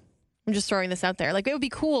 right? I'm just throwing this out there. Like, it would be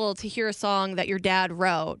cool to hear a song that your dad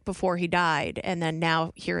wrote before he died, and then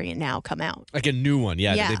now hearing it now come out. Like a new one,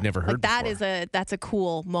 that they've never heard like that before. that's a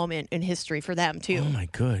cool moment in history for them too. Oh my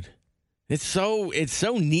good. It's so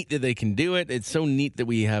neat that they can do it. It's so neat that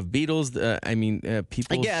we have Beatles.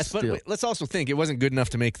 People. I guess, still... but let's also think it wasn't good enough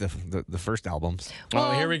to make the first albums.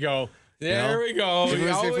 Oh, here we go. There we go.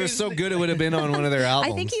 If it was so good, it would have been on one of their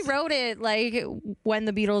albums. I think he wrote it like when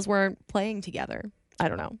the Beatles weren't playing together. I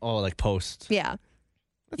don't know. Oh, like post. Yeah.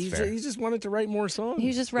 He fair. just wanted to write more songs.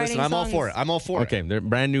 He's just writing Listen, I'm all songs. for it. I'm all for it. Okay, the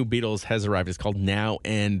brand new Beatles has arrived. It's called Now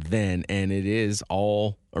and Then, and it is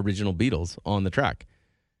all original Beatles on the track,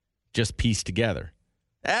 just pieced together.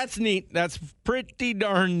 That's neat. That's pretty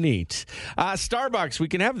darn neat. Starbucks, we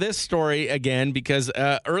can have this story again because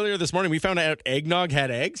earlier this morning we found out eggnog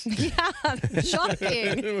had eggs. Yeah,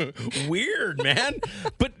 shocking. Weird, man.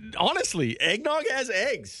 But honestly, eggnog has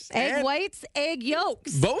eggs. Egg And whites, egg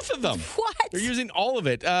yolks. both of them. What? They're using all of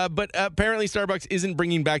it. But apparently Starbucks isn't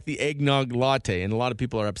bringing back the eggnog latte, and a lot of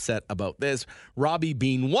people are upset about this, Robbie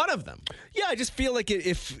being one of them. Yeah, I just feel like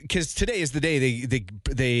because today is the day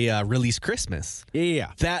they release Christmas. Yeah.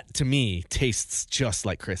 That to me tastes just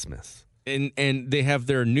like Christmas. And they have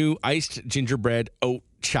their new iced gingerbread oat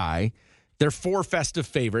chai, their 4 festive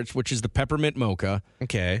favorites, which is the peppermint mocha,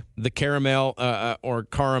 Okay. the caramel or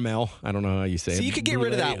caramel, I don't know how you say it. So you could get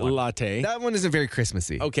rid of that one. Latte. That one isn't very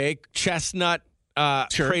Christmassy. Okay, chestnut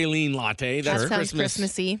praline latte. That's That sounds Christmas.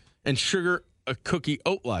 Christmassy. And sugar cookie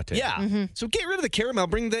oat latte. Yeah. So get rid of the caramel.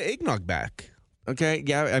 Bring the eggnog back. Okay,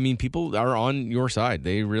 yeah, I mean, people are on your side.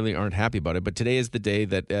 They really aren't happy about it. But today is the day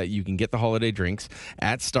that you can get the holiday drinks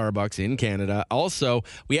at Starbucks in Canada. Also,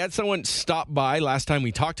 we had someone stop by last time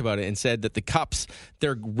we talked about it and said that the cups,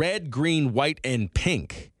 they're red, green, white, and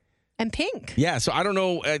pink. And pink. Yeah, so I don't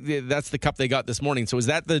know. That's the cup they got this morning. So is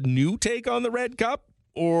that the new take on the red cup?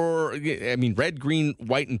 Or, I mean, red, green,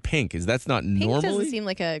 white, and pink. That's not Pink normally? doesn't seem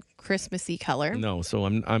like a Christmassy color. No, so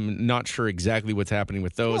I'm not sure exactly what's happening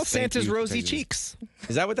with those. Well, Thank Santa's you for rosy taking this. cheeks.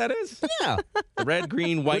 Is that what that is? Yeah. The red,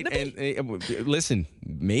 green, white, Wouldn't and listen,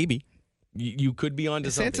 maybe you could be on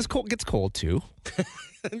to Santa's cold gets cold too.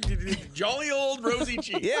 something. Jolly old rosy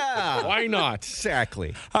cheeks. Yeah. Why not?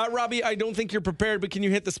 Exactly. Robbie, I don't think you're prepared, but can you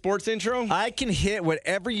hit the sports intro? I can hit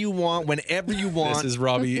whatever you want, whenever you want. This is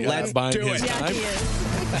Robbie Let's buying do his it. Yeah, time. he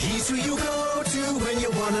is. He's who you go to when you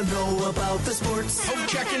want to know about the sports. Oh,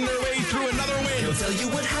 checking their way through another He'll win. tell you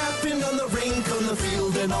what happened on the rink, on the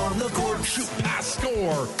field, and on the court. Shoot, pass,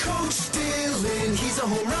 score. Coach Dillon, he's a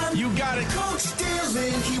home run. You got it. Coach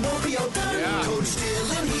Dillon, he won't be outdone. Yeah. Coach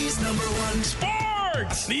Dillon, he's number one.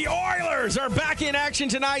 Sports! The Oilers are back in action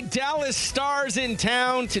tonight. Dallas Stars in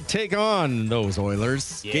town to take on those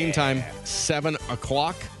Oilers. Game time, 7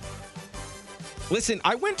 o'clock. Listen,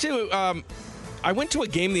 I went to a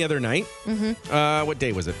game the other night. Mm-hmm. What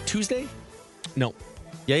day was it? Tuesday? No.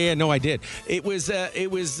 Yeah, no, I did. It was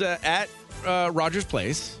at Rogers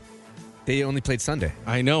Place. They only played Sunday.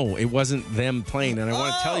 I know it wasn't them playing, and I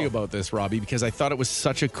want to tell you about this, Robbie, because I thought it was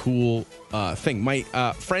such a cool thing. My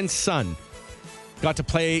friend's son got to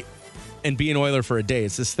play and be an Oiler for a day.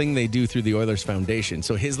 It's this thing they do through the Oilers Foundation.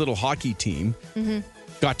 So his little hockey team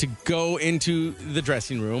got to go into the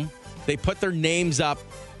dressing room. They put their names up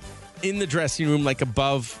in the dressing room, like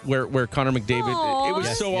above where Connor McDavid. Aw. It was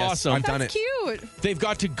Yes, so yes, awesome. I've done That's it. cute. They've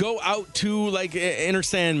got to go out to like Inner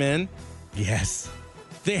Sandman. Yes.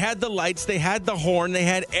 They had the lights, they had the horn, they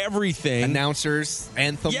had everything. Announcers,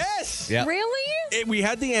 anthem. Yes. Yeah. Really? We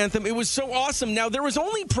had the anthem. It was so awesome. Now, there was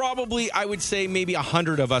only probably, I would say, maybe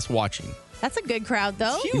 100 of us watching. That's a good crowd,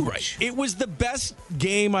 though. Right. It was the best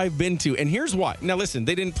game I've been to, and here's why. Now, listen,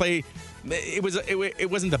 they didn't play. It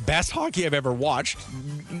wasn't the best hockey I've ever watched.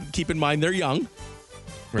 Keep in mind, they're young.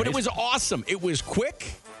 But it was awesome. It was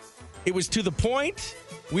quick. It was to the point.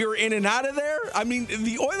 We were in and out of there. I mean,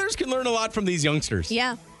 the Oilers can learn a lot from these youngsters.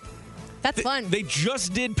 Yeah. That's fun. They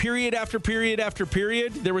just did period after period after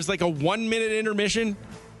period. There was like a 1-minute intermission.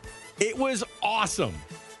 It was awesome.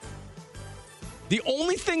 The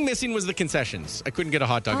only thing missing was the concessions. I couldn't get a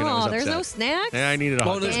hot dog, and I was Oh, upset. there's no snacks? Yeah, I needed a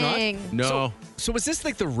hot dog. there's not? Dang. No. So was this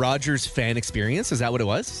like the Rogers fan experience? Is that what it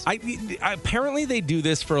was? Apparently they do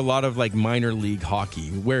this for a lot of like minor league hockey,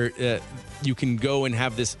 where you can go and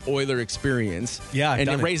have this Oiler experience. Yeah, I've and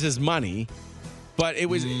done it it. raises money, but it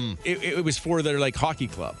was it was for their like hockey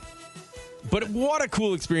club. But what a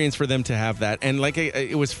cool experience for them to have that, and like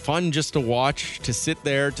it was fun just to watch, to sit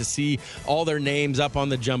there, to see all their names up on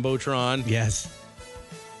the jumbotron. Yes.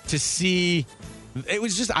 To see. It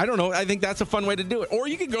was just, I don't know. I think that's a fun way to do it. Or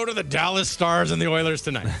you could go to the Dallas Stars and the Oilers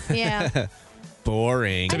tonight. Yeah.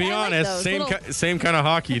 Boring. To be I like honest, those. same kind of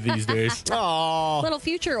hockey these days. Oh. Little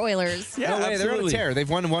future Oilers. Yeah, No way, they're on a absolutely. tear. They've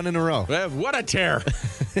won one in a row. What a tear.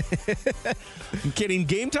 I'm kidding.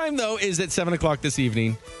 Game time, though, is at 7 o'clock this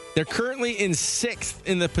evening. They're currently in 6th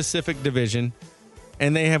in the Pacific Division,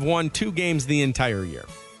 and they have won 2 games the entire year.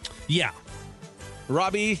 Yeah.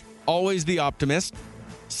 Robbie, always the optimist,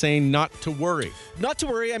 saying not to worry. Not to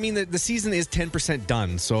worry. I mean, the season is 10%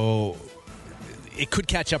 done, so it could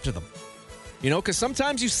catch up to them. You know, because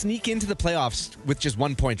sometimes you sneak into the playoffs with just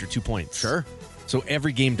 1 point or 2 points. Sure. So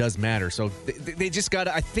every game does matter. So they just got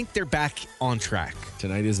to, I think they're back on track.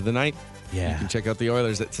 Tonight is the night. Yeah. You can check out the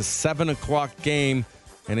Oilers. It's a 7 o'clock game,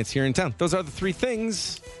 and it's here in town. Those are the 3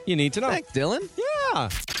 things you need to know. Thanks, Dylan. Yeah.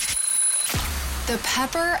 The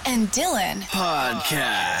Pepper and Dylan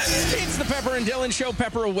Podcast. It's the Pepper and Dylan Show.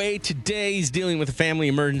 Pepper away today. He's dealing with a family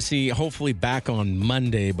emergency. Hopefully back on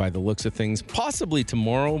Monday by the looks of things. Possibly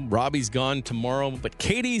tomorrow. Robbie's gone tomorrow, but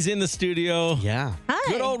Katie's in the studio. Yeah.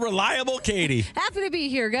 Hi. Good old reliable Katie. Happy to be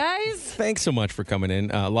here, guys. Thanks so much for coming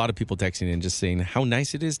in. A lot of people texting in just saying how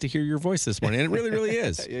nice it is to hear your voice this morning. And it really, really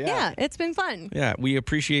is. Yeah, it's been fun. Yeah, we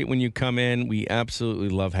appreciate when you come in. We absolutely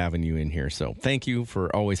love having you in here. So thank you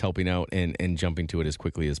for always helping out and jumping to it as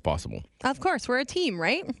quickly as possible. Of course, we're a team,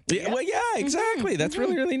 right? Yeah, well, yeah, exactly. That's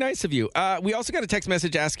really, really nice of you. We also got a text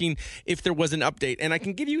message asking if there was an update, and I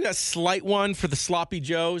can give you a slight one for the Sloppy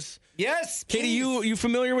Joes. Yes. Katie, you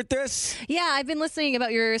familiar with this? Yeah, I've been listening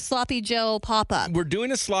about your Sloppy Joe pop-up. We're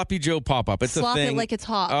doing a Sloppy Joe pop-up. It's Slop a it thing. like it's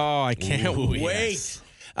hot. Oh, I can't wait. yes.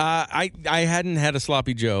 I hadn't had a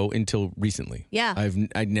Sloppy Joe until recently. Yeah.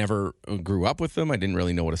 I never grew up with them. I didn't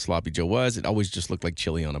really know what a Sloppy Joe was. It always just looked like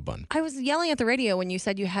chili on a bun. I was yelling at the radio when you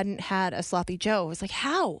said you hadn't had a Sloppy Joe. I was like,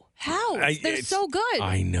 how? They're It's- so good.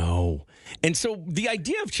 I know. And so the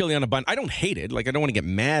idea of chili on a bun, I don't hate it. Like, I don't want to get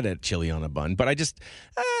mad at chili on a bun, but I just,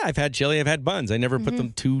 I've had chili, I've had buns. I never put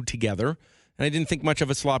them two together. And I didn't think much of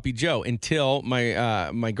a Sloppy Joe until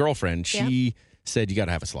my girlfriend, she said, you got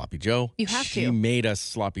to have a Sloppy Joe. You have She to. made us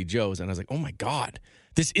Sloppy Joes. And I was like, oh my God,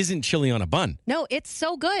 this isn't chili on a bun. No, it's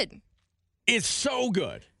so good. It's so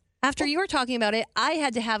good. After you were talking about it, I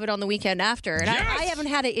had to have it on the weekend after. And Yes! I haven't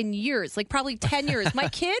had it in years, like probably 10 years. My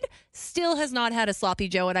kid still has not had a Sloppy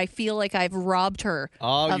Joe, and I feel like I've robbed her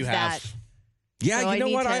Oh, of you that. have. Yeah, So you I know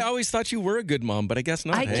need what? to- I always thought you were a good mom, but I guess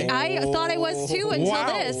not. Hey? I thought I was too until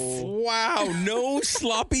wow. this. Wow, no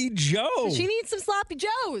Sloppy Joe. She needs some Sloppy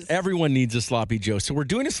Joes. Everyone needs a Sloppy Joe. So we're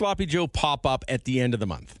doing a Sloppy Joe pop-up at the end of the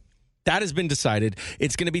month. That has been decided.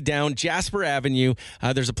 It's going to be down Jasper Avenue.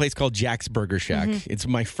 There's a place called Jack's Burger Shack. It's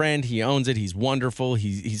my friend. He owns it. He's wonderful.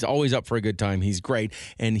 He's always up for a good time. He's great.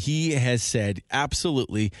 And he has said,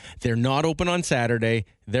 absolutely, they're not open on Saturday.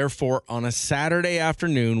 Therefore, on a Saturday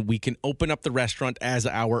afternoon, we can open up the restaurant as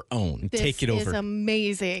our own. Take it This over. is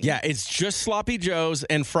amazing. Yeah, it's just Sloppy Joes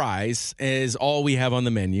and fries is all we have on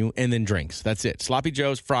the menu, and then drinks. That's it. Sloppy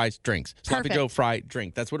Joes, fries, drinks. Sloppy Perfect. Joe, fry,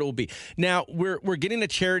 drink. That's what it will be. Now, we're getting a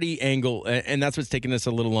charity angle, and that's what's taking us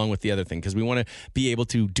a little long with the other thing, because we want to be able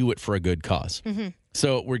to do it for a good cause.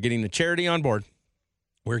 So we're getting the charity on board.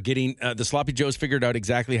 We're getting the Sloppy Joes figured out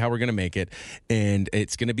exactly how we're going to make it, and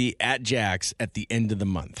it's going to be at Jack's at the end of the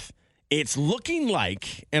month. It's looking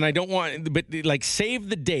like, and I don't want, but like save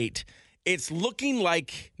the date, it's looking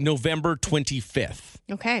like November 25th,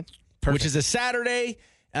 Okay. which is a Saturday.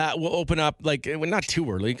 We'll open up not too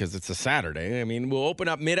early because it's a Saturday. I mean, we'll open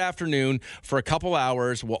up mid-afternoon for a couple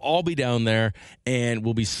hours. We'll all be down there, and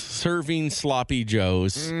we'll be serving Sloppy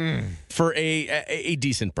Joes for a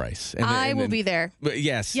decent price. And I and will be there. But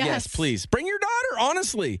yes, Yes. please. Bring your daughter,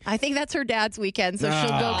 honestly. I think that's her dad's weekend, so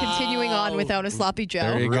she'll go continuing on without a Sloppy Joe.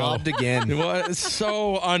 There you go. Robbed again. Well, it's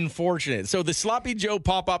so unfortunate. So the Sloppy Joe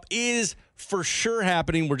pop-up is for sure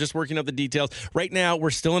happening. We're just working out the details. Right now,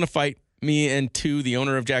 we're still in a fight, me and the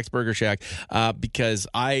owner of Jack's Burger Shack, because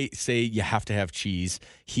I say you have to have cheese.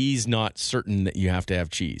 He's not certain that you have to have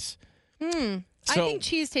cheese. I So think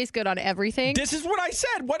cheese tastes good on everything. this is what I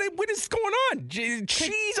said. What is going on?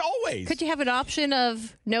 Cheese always. Could you have an option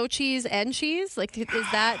of no cheese and cheese? Like, is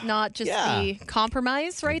that not just Yeah. the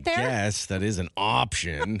compromise right there? Yes, that is an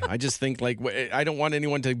option. I just think I don't want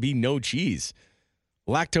anyone to be no cheese.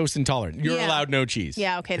 Lactose intolerant. You're Yeah. allowed no cheese.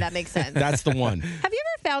 Yeah, okay, that makes sense. That's the one. Have you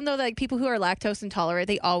ever found, though, that like, people who are lactose intolerant,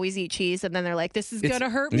 they always eat cheese, and then they're like, this is going to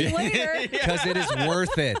hurt me later. Because it is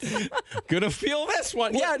worth it. Gonna feel this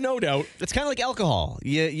one. Yeah, no doubt. It's kind of like alcohol.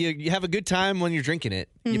 You have a good time when you're drinking it.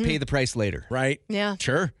 You pay the price later. Right? Yeah.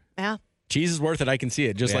 Sure. Yeah. Cheese is worth it. I can see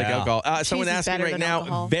it, just like Yeah. alcohol. Someone is asking better right than now,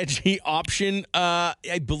 alcohol. veggie option. I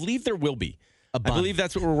believe there will be. I bun. believe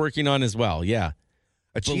that's what we're working on as well. Yeah.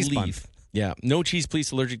 A cheese bun. Believe. Yeah. No cheese,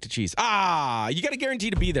 please. Allergic to cheese. You got to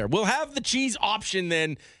guarantee to be there. We'll have the cheese option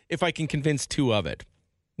then if I can convince two of it.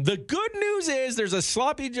 The good news is there's a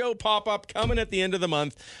Sloppy Joe pop-up coming at the end of the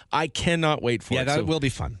month. I cannot wait for Yeah, it. that So will be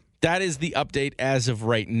fun. that is the update as of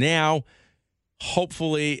right now.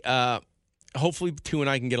 Hopefully, Two and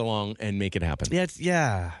I can get along and make it happen.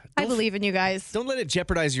 Yeah. I believe in you guys. Don't let it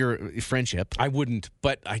jeopardize your friendship. I wouldn't,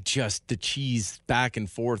 but the cheese back and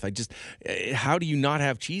forth. How do you not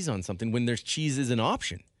have cheese on something when there's cheese as an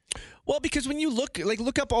option? Well, because when you look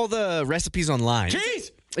up all the recipes online.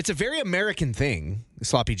 Cheese! It's a very American thing,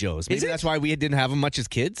 sloppy joes. Maybe that's why we didn't have them much as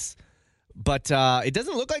kids. But it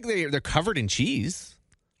doesn't look like they're covered in cheese.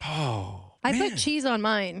 Oh, I put cheese on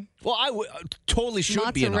mine. Well, totally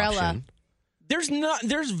should be an Mozzarella. option.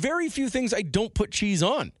 There's very few things I don't put cheese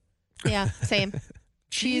on. Yeah, same.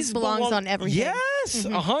 Cheese belongs on everything. Yes,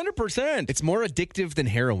 100%. It's more addictive than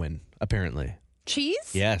heroin, apparently.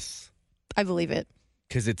 Cheese? Yes. I believe it.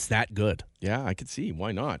 Because it's that good. Yeah, I could see.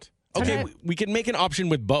 Why not? Okay, we can make an option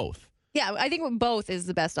with both. Yeah, I think both is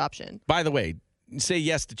the best option. By the way, say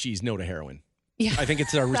yes to cheese, no to heroin. Yeah. I think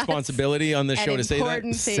it's our responsibility on this show to say that.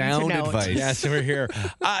 Important thing Sound to note. advice. Yes, we're here.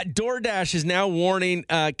 DoorDash is now warning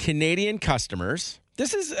Canadian customers.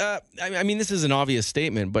 This is, I mean, this is an obvious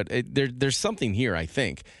statement, but there's something here, I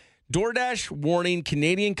think. DoorDash warning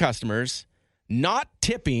Canadian customers not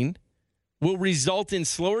tipping will result in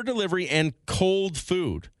slower delivery and cold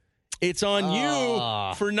food. It's on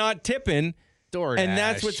you for not tipping, DoorDash. and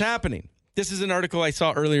that's what's happening. This is an article I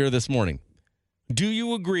saw earlier this morning. Do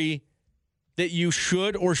you agree that you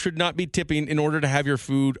should or should not be tipping in order to have your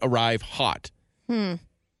food arrive hot?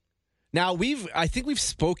 Now, I think we've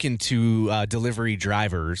spoken to delivery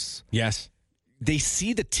drivers. Yes. They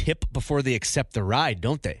see the tip before they accept the ride,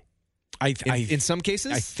 don't they? In some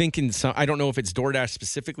cases? I think in some, I don't know if it's DoorDash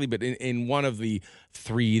specifically, but in one of the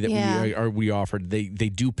three that we offered, they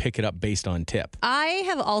do pick it up based on tip. I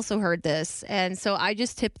have also heard this, and so I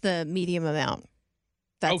just tip the medium amount.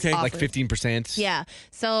 That's Okay, offered. Like 15%? Yeah.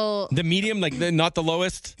 So The medium, like not the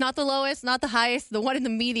lowest? not the lowest, not the highest, the one in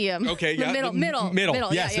the medium. Okay, the yeah, middle.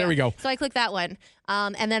 middle. Yes, there we go. So I click that one.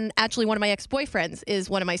 And then actually one of my ex-boyfriends is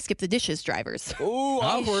one of my skip the dishes drivers. Ooh,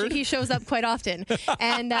 awkward. He shows up quite often.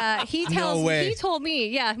 And he told me,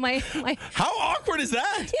 yeah, my How awkward is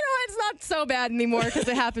that? you know, it's not so bad anymore because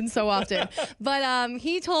it happens so often. But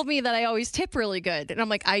he told me that I always tip really good. And I'm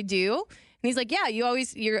like, I do? And he's like, yeah,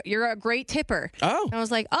 you're a great tipper. Oh. And I was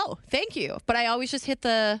like, oh, thank you. But I always just hit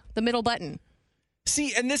the middle button.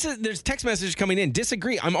 See, and there's text messages coming in.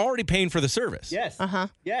 Disagree. I'm already paying for the service. Yes. Uh-huh.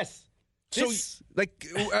 Yes. So,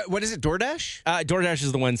 What is it, DoorDash? DoorDash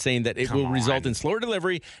is the one saying that it will result in slower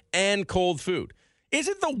delivery and cold food.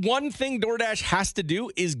 Isn't the one thing DoorDash has to do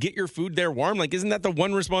is get your food there warm? Like, isn't that the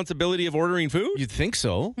one responsibility of ordering food? You'd think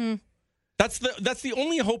so. That's the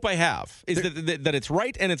only hope I have is that it's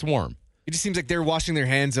right and it's warm. It just seems like they're washing their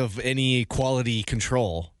hands of any quality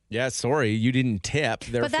control. Yeah, sorry, you didn't tip,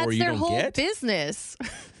 therefore But that's you their don't whole get. business.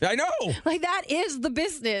 I know. Like, that is the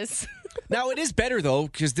business. Now, it is better, though,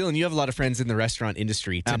 because, Dylan, you have a lot of friends in the restaurant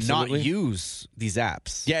industry to Absolutely. not use these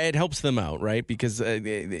apps. Yeah, it helps them out, right? Because,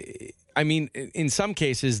 I mean, in some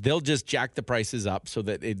cases, they'll just jack the prices up so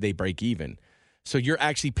that they break even. So you're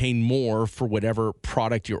actually paying more for whatever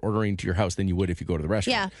product you're ordering to your house than you would if you go to the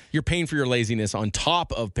restaurant. Yeah. You're paying for your laziness on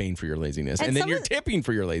top of paying for your laziness. And And then some you're of- tipping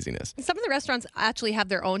for your laziness. Some of the restaurants actually have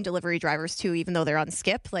their own delivery drivers, too, even though they're on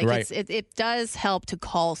skip. Like, Right. it does help to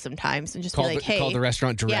call sometimes and just Call be like, hey. the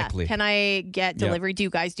restaurant directly. Yeah, can I get Yeah. delivery? Do you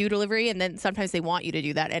guys do delivery? And then sometimes they want you to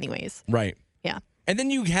do that anyways. Right. Yeah. And then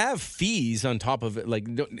you have fees on top of it. Like,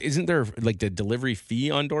 isn't there like the delivery fee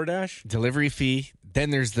on DoorDash? Delivery fee. Then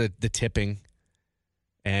there's the tipping.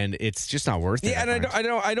 And it's just not worth it. Yeah, and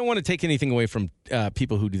I don't want to take anything away from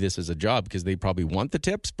people who do this as a job because they probably want the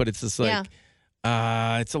tips, but it's just like,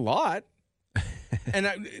 it's a lot. And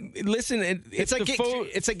listen, It's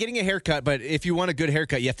like getting a haircut, but if you want a good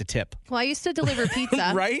haircut, you have to tip. Well, I used to deliver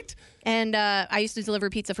pizza. Right? And I used to deliver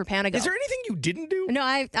pizza for Panago. Is there anything you didn't do? No,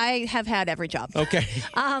 I have had every job. Okay.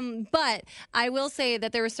 But I will say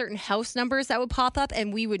that there were certain house numbers that would pop up,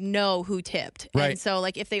 and we would know who tipped. Right. And so,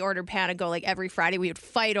 like, if they ordered Panago, like every Friday, we would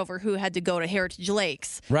fight over who had to go to Heritage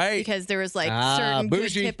Lakes. Right. Because there was like certain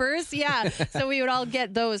bougie. good tippers. Yeah. So we would all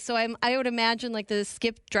get those. So I would imagine like the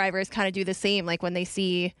skip drivers kind of do the same. Like when they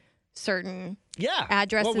see certain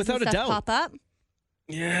addresses without and a stuff doubt. pop up.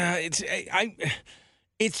 Yeah,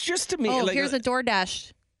 it's just to me. Oh, like, here's a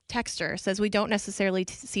DoorDash texter says we don't necessarily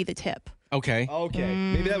see the tip. okay. Okay.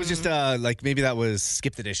 Maybe that was just maybe that was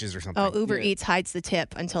skip the dishes or something. Oh, Uber Eats hides the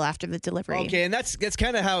tip until after the delivery. Okay, and that's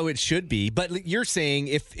kind of how it should be. But you're saying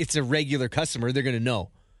if it's a regular customer, they're going to know.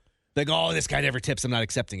 Like, oh, this guy never tips, I'm not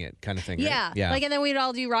accepting it, kind of thing. Right? Yeah. Like, and then we'd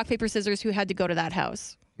all do rock, paper, scissors, who had to go to that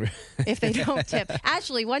house if they don't tip.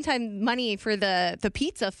 Actually, one time money for the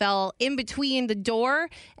pizza fell in between the door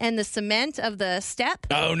and the cement of the step.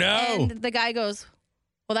 Oh, no. And the guy goes,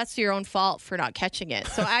 well, that's your own fault for not catching it.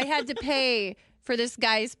 So I had to pay for this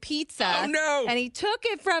guy's pizza. Oh, no. And he took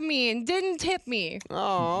it from me and didn't tip me.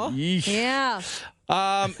 Oh, Yeah.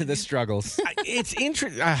 the struggles. It's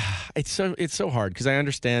interesting. It's so hard because I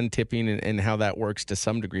understand tipping and how that works to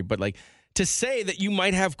some degree, but like to say that you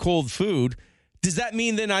might have cold food Does that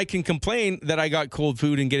mean then I can complain that I got cold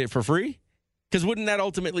food and get it for free? Because wouldn't that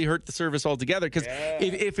ultimately hurt the service altogether? Because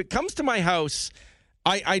if it comes to my house,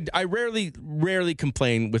 I rarely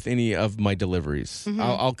complain with any of my deliveries.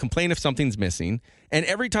 I'll complain if something's missing. And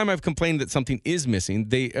every time I've complained that something is missing,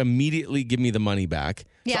 they immediately give me the money back.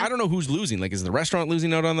 Yeah. So I don't know who's losing. Like, is the restaurant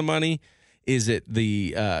losing out on the money? Is it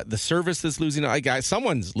the service that's losing out?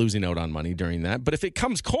 Someone's losing out on money during that. But if it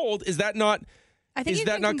comes cold, is that not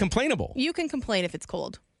complainable? You can complain if it's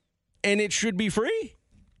cold. And it should be free?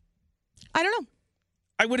 I don't know.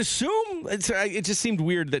 I would assume it just seemed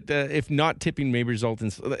weird that if not tipping may result in.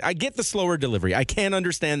 I get the slower delivery. I can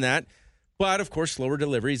understand that. But, of course, slower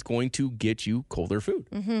delivery is going to get you colder food.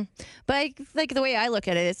 Mm-hmm. But, like, the way I look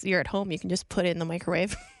at it is you're at home. You can just put it in the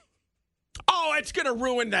microwave. Oh, it's going to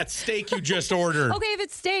ruin that steak you just ordered. Okay, if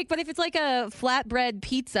it's steak, but if it's like a flatbread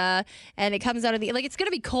pizza and it comes out of the... Like, it's going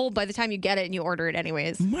to be cold by the time you get it and you order it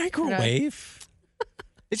anyways. Microwave?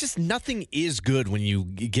 It's just nothing is good when you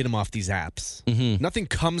get them off these apps. Nothing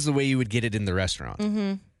comes the way you would get it in the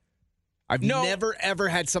restaurant. I've never, ever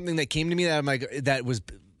had something that came to me that I'm like, that was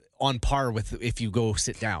on par with if you go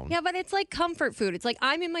sit down. Yeah, but it's like comfort food. It's like,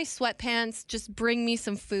 I'm in my sweatpants, just bring me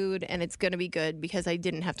some food and it's going to be good because I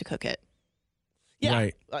didn't have to cook it. Yeah,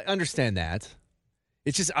 right. I understand that.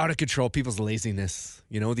 It's just out of control. People's laziness.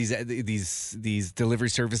 You know, these delivery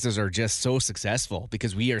services are just so successful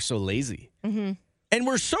because we are so lazy. Mm-hmm. And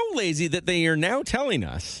we're so lazy that they are now telling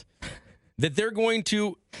us that they're going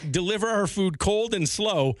to deliver our food cold and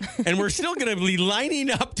slow, and we're still going to be lining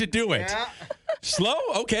up to do it. Yeah. Slow?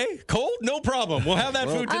 Okay. Cold? No problem. We'll have that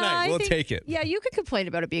food tonight. We'll take it. Yeah, you could complain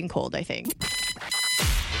about it being cold, I think.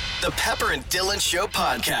 The Pepper and Dylan Show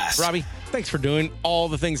podcast. Robbie, thanks for doing all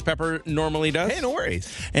the things Pepper normally does. Hey, no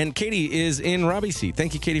worries. And Katie is in Robbie's seat.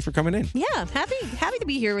 Thank you, Katie, for coming in. Yeah, happy to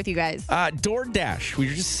be here with you guys. DoorDash. We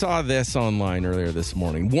just saw this online earlier this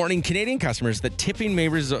morning, warning Canadian customers that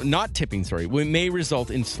may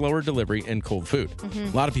result in slower delivery and cold food.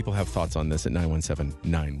 A lot of people have thoughts on this at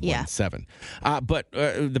 917-917. But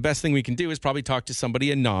the best thing we can do is probably talk to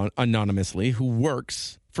somebody anonymously who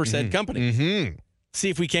works for said company. See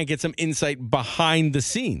if we can't get some insight behind the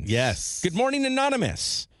scenes. Yes. Good morning,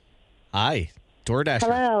 Anonymous. Hi, DoorDasher.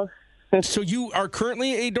 Hello. So you are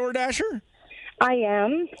currently a DoorDasher? I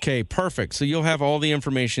am. Okay, perfect. So you'll have all the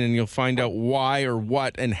information and you'll find out why or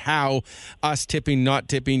what and how us tipping, not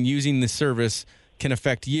tipping, using the service can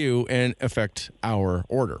affect you and affect our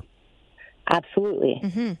order.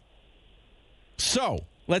 Absolutely. So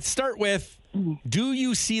let's start with, do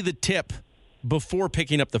you see the tip before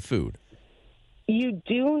picking up the food? You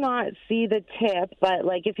do not see the tip, but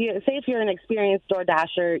like if you're an experienced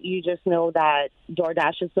DoorDasher, you just know that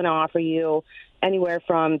DoorDash is going to offer you anywhere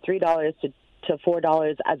from $3 to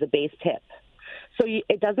 $4 as a base tip. So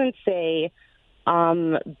it doesn't say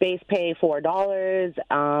base pay $4.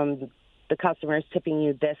 The customer is tipping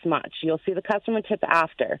you this much. You'll see the customer tip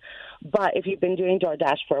after. But if you've been doing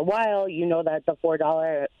DoorDash for a while, you know that the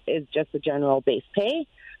 $4 is just the general base pay.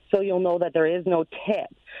 So you'll know that there is no tip.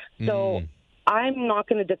 So I'm not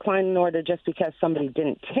going to decline an order just because somebody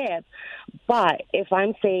didn't tip. But if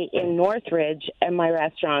I'm, say, in Northridge and my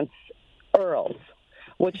restaurant's Earl's,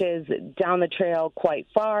 which is down the trail quite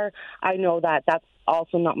far, I know that that's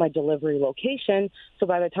also not my delivery location. So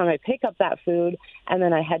by the time I pick up that food and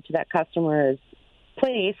then I head to that customer's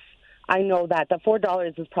place, I know that the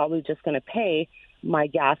 $4 is probably just going to pay my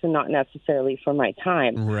gas and not necessarily for my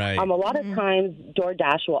time. Right. A lot of times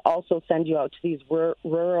DoorDash will also send you out to these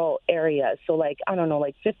rural areas. So like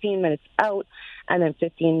 15 minutes out and then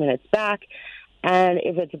 15 minutes back. And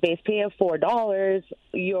if it's a base pay of $4,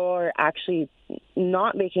 you're actually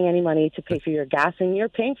not making any money to pay for your gas, and you're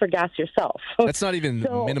paying for gas yourself. That's not even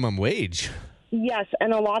minimum wage. Yes,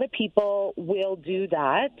 and a lot of people will do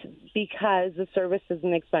that because the service is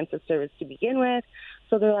an expensive service to begin with.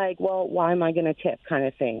 So they're like, well, why am I going to tip kind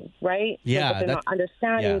of thing, right? Yeah. But they're not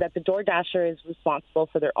understanding that the DoorDasher is responsible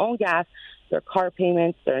for their own gas, their car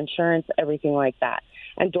payments, their insurance, everything like that.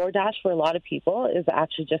 And DoorDash, for a lot of people, is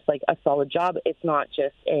actually just like a solid job. It's not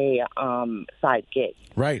just a side gig.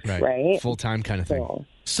 Right. Full-time kind of thing.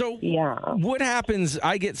 So what happens,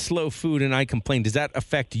 I get slow food and I complain, does that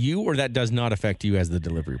affect you or that does not affect you as the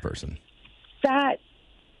delivery person? That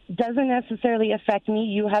doesn't necessarily affect me.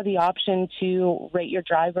 You have the option to rate your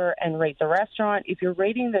driver and rate the restaurant. If you're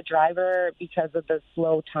rating the driver because of the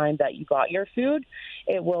slow time that you got your food,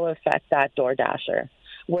 it will affect that DoorDasher.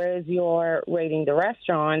 Whereas you're rating the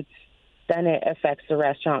restaurant, then it affects the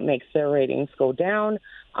restaurant, makes their ratings go down.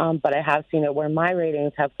 But I have seen it where my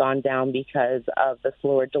ratings have gone down because of the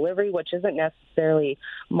slower delivery, which isn't necessarily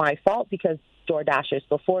my fault because door dashers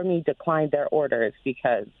before me decline their orders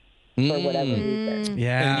because for whatever reason.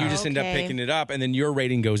 Yeah. And you just end up picking it up, and then your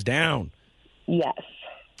rating goes down. Yes.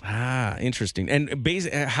 Ah, interesting. And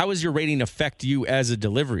how does your rating affect you as a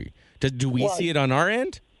delivery? Do we see it on our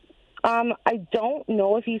end? I don't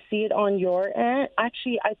know if you see it on your end.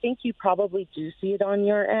 Actually, I think you probably do see it on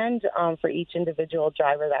your end for each individual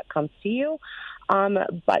driver that comes to you.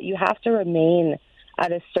 But you have to remain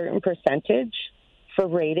at a certain percentage for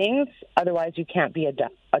ratings. Otherwise, you can't be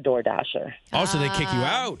a door dasher. Oh, so they kick you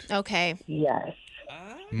out. Okay. Yes.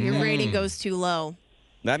 Your rating goes too low.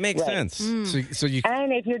 That makes sense. So you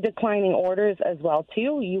And if you're declining orders as well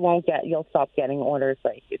too, you'll stop getting orders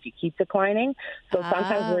like if you keep declining. So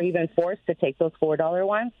sometimes we're even forced to take those $4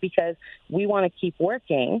 ones because we want to keep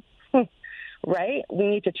working. Right? We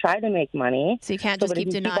need to try to make money. So you can't just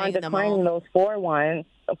keep denying them all. If you keep on declining those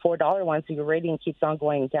 $4 ones, so your rating keeps on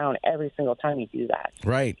going down every single time you do that.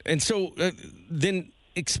 Right. And so then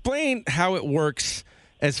explain how it works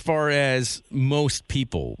as far as most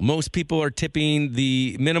people. Most people are tipping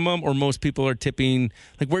the minimum, or most people are tipping,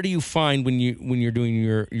 like, where do you find when you're doing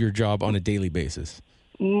your job on a daily basis?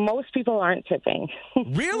 Most people aren't tipping.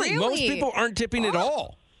 Really? Most people aren't tipping at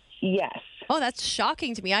all? Yes. Oh, that's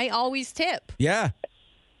shocking to me. I always tip. Yeah.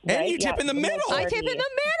 And Right? you tip in the middle. I tip in the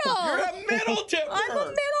middle. You're a middle tipper. I'm a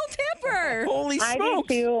middle tipper. Holy I do smokes.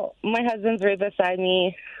 too. My husband's right beside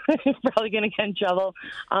me. He's probably going to get in trouble.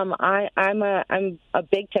 I'm a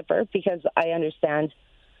big tipper because I understand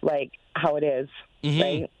like how it is,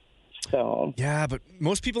 right? So Yeah, but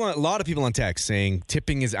a lot of people on text saying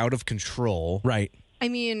tipping is out of control. Right. I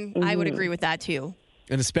mean, I would agree with that too.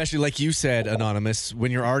 And especially like you said, Anonymous,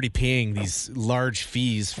 when you're already paying these large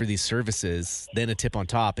fees for these services, then a tip on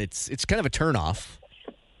top, it's kind of a turnoff.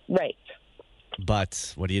 right.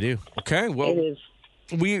 But what do you do? Okay. Well, It is.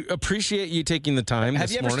 we appreciate you taking the time Have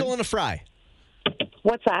this you ever morning. stolen a fry?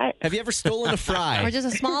 What's that? Have you ever stolen a fry? Or just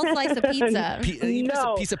a small slice of pizza. Even just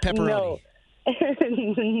a piece of pepperoni. No.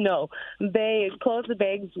 No. They close the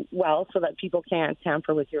bags well so that people can't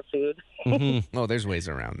tamper with your food. Oh, there's ways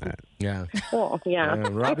around that. Yeah. Oh, yeah.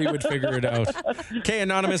 Robbie would figure it out. Okay,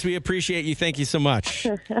 Anonymous, we appreciate you. Thank you so much.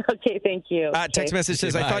 Okay, thank you. Text message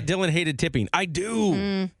says, I thought Dylan hated tipping. I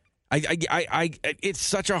do. It's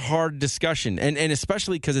such a hard discussion, and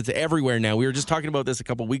especially because it's everywhere now. We were just talking about this a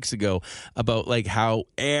couple weeks ago about like how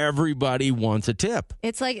everybody wants a tip.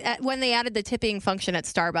 It's like when they added the tipping function at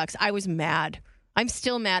Starbucks, I was mad. I'm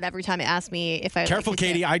still mad every time it asks me if I Careful, like to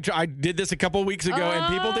Katie. tip. I did this a couple weeks ago,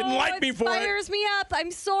 and people didn't like me for it. It fires me up.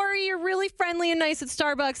 I'm sorry. You're really friendly and nice at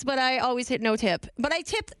Starbucks, but I always hit no tip. But I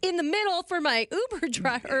tip in the middle for my Uber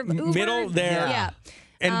driver. Middle there. Yeah.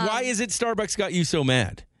 And why is it Starbucks got you so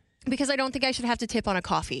mad? Because I don't think I should have to tip on a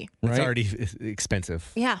coffee. It's Right. already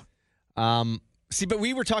expensive. Yeah. See, but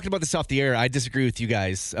we were talking about this off the air. I disagree with you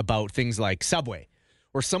guys about things like Subway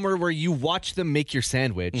or somewhere where you watch them make your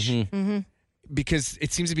sandwich because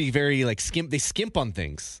it seems to be very like they skimp on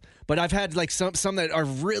things. But I've had like some that are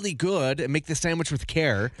really good and make the sandwich with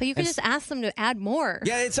care. But you can just ask them to add more.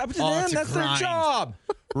 Yeah, it's up to Oh, them. it's a That's their grind. job.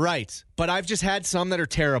 Right, but I've just had some that are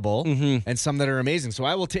terrible and some that are amazing. So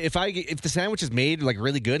I will if the sandwich is made like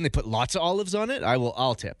really good and they put lots of olives on it,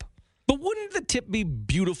 I'll tip. But wouldn't the tip be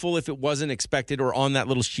beautiful if it wasn't expected or on that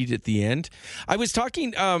little sheet at the end? I was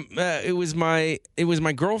talking. It was my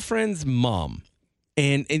girlfriend's mom.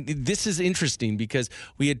 And this is interesting because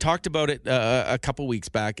we had talked about it a couple weeks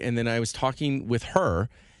back, and then I was talking with her,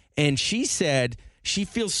 and she said she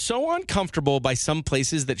feels so uncomfortable by some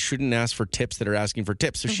places that shouldn't ask for tips that are asking for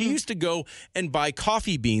tips. So she used to go and buy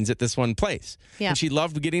coffee beans at this one place. Yeah. And she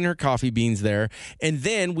loved getting her coffee beans there. And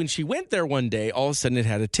then when she went there one day, all of a sudden it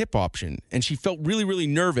had a tip option. And she felt really, really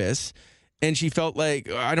nervous. And she felt like,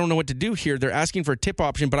 I don't know what to do here. They're asking for a tip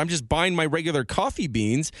option, but I'm just buying my regular coffee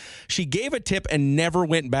beans. She gave a tip and never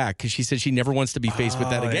went back because she said she never wants to be faced with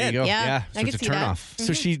that There again. you go. Yeah, So I it's can a see turn that. off.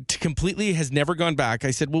 So she completely has never gone back. I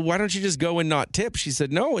said, well, why don't you just go and not tip? She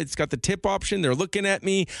said, no, it's got the tip option. They're looking at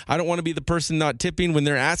me. I don't want to be the person not tipping when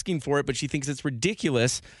they're asking for it, but she thinks it's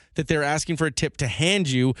ridiculous that they're asking for a tip to hand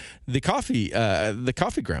you the coffee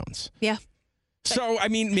grounds. Yeah. So, I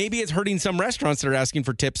mean, maybe it's hurting some restaurants that are asking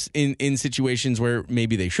for tips in situations where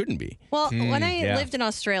maybe they shouldn't be. Well, when I yeah. lived in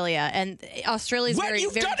Australia, and Australia's What? very,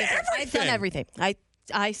 You've very done different. I've done everything.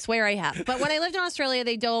 I swear I have. But when I lived in Australia,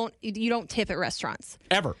 you don't tip at restaurants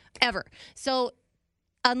Ever. ever. So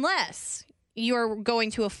unless you're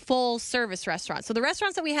going to a full service restaurant. So the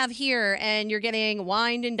restaurants that we have here, and you're getting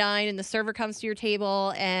wined and dined, and the server comes to your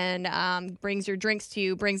table and brings your drinks to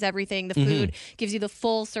you, brings everything, the food, gives you the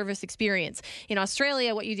full service experience. In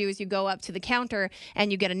Australia, what you do is you go up to the counter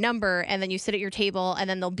and you get a number, and then you sit at your table, and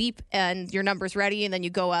then they'll beep and your number's ready, and then you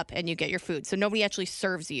go up and you get your food. So nobody actually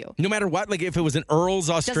serves you. No matter what? Like if it was an Earl's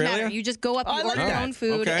Australia? Doesn't matter. You just go up, you order your own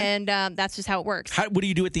food, and that's just how it works. What do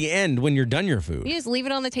you do at the end when you're done your food? You just leave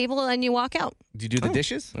it on the table and you walk out. Do you do the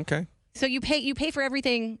dishes? Okay. So you pay for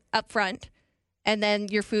everything up front, and then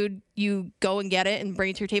your food, you go and get it and bring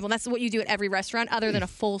it to your table. And that's what you do at every restaurant other than a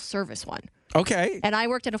full service one. Okay. And I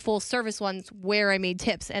worked at a full service one where I made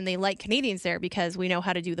tips, and they like Canadians there because we know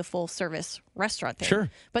how to do the full service restaurant thing. Sure.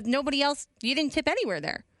 But nobody else, you didn't tip anywhere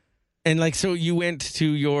there. And like, so you went to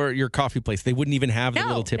your coffee place. They wouldn't even have the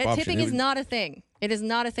little tip option. Tipping is not a thing. It is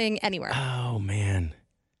not a thing anywhere. Oh, man.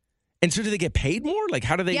 And so do they get paid more? Like,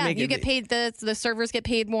 how do they make it? Yeah, you get paid. The servers get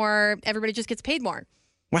paid more. Everybody just gets paid more.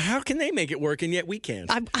 Well, how can they make it work and yet we can't?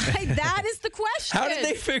 That is the question. How did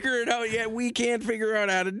they figure it out yet we can't figure out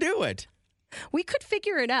how to do it? We could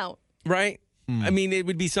figure it out. Right? I mean, it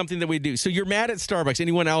would be something that we do. So you're mad at Starbucks.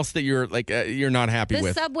 Anyone else that you're like you're not happy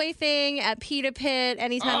with? The Subway thing at Pita Pit.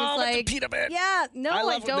 Anytime it's like Pita Pit. Yeah, no, I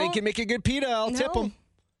love don't. They can make a good pita. I'll tip them.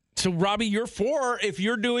 So, Robbie, you're for if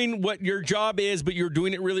you're doing what your job is, but you're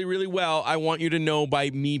doing it really, really well, I want you to know by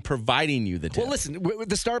me providing you the tip. Well, listen, with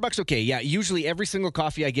the Starbucks, okay, yeah, usually every single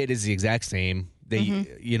coffee I get is the exact same. They,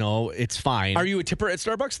 it's fine. Are you a tipper at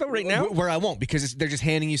Starbucks, though, right now? Where I won't, because they're just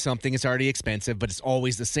handing you something. It's already expensive, but it's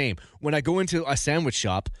always the same. When I go into a sandwich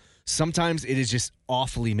shop, sometimes it is just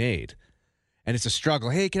awfully made. And it's a struggle.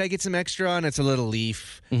 Hey, can I get some extra? And it's a little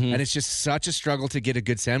leaf. And it's just such a struggle to get a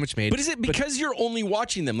good sandwich made. But is it because you're only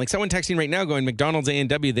watching them? Like someone texting right now going, McDonald's,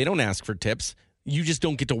 A&W, they don't ask for tips. You just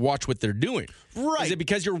don't get to watch what they're doing. Right. Is it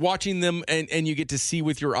because you're watching them and you get to see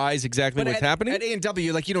with your eyes exactly what's happening? At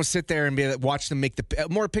A&W, like you don't sit there and watch them make the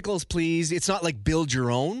more pickles, please. It's not like build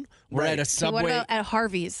your own. We're at a Subway. What about at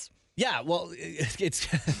Harvey's? Yeah, well, it's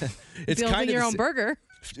building kind of your own burger.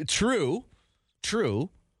 True.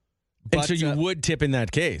 And so you would tip in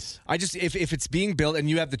that case. I just if it's being built and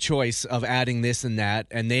you have the choice of adding this and that,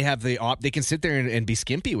 and they have they can sit there and be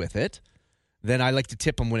skimpy with it, then I like to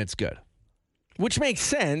tip them when it's good. Which makes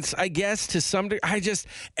sense, I guess, to some degree.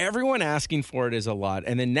 Everyone asking for it is a lot.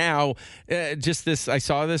 And then now, I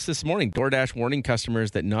saw this morning. DoorDash warning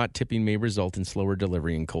customers that not tipping may result in slower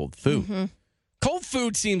delivery and cold food. Cold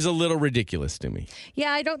food seems a little ridiculous to me.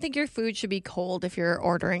 Yeah, I don't think your food should be cold if you're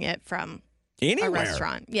ordering it from anywhere. A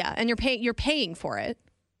restaurant. Yeah, and you're paying for it.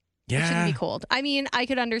 Yeah. It shouldn't be cold. I mean, I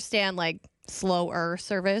could understand like slower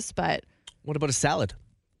service, but what about a salad?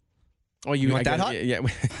 Oh, you want that hot? Yeah.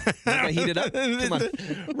 I heat it up. Come on,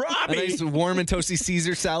 Robbie. A nice warm and toasty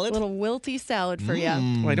Caesar salad. A little wilty salad for you.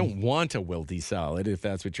 Well, I don't want a wilty salad if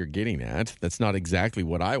that's what you're getting at. That's not exactly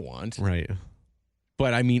what I want. Right.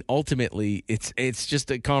 But I mean, ultimately, it's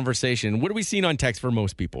just a conversation. What are we seeing on text for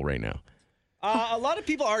most people right now? A lot of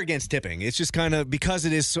people are against tipping. It's just kind of because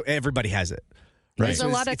it is so everybody has it. Right. There's So a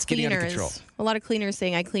lot of it's getting out of control. cleaners. A lot of cleaners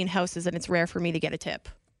saying I clean houses and it's rare for me to get a tip.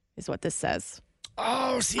 Is what this says.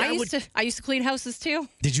 Oh, see, I used to clean houses too.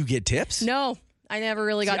 Did you get tips? No, I never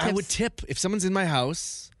really got tips. I would tip if someone's in my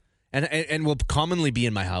house, and will commonly be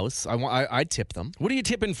in my house. I'd tip them. What are you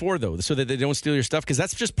tipping for though, so that they don't steal your stuff? Because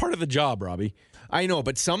that's just part of the job, Robbie. I know,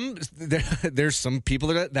 but there's some people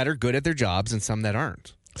that are good at their jobs and some that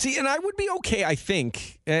aren't. See, and I would be okay, I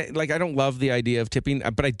think. I don't love the idea of tipping,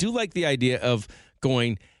 but I do like the idea of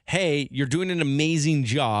going, hey, you're doing an amazing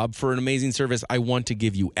job for an amazing service. I want to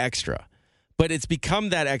give you extra. But it's become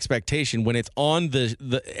that expectation when it's on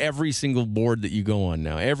the every single board that you go on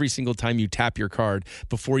now. Every single time you tap your card,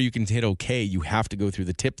 before you can hit OK, you have to go through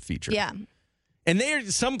the tip feature. Yeah. And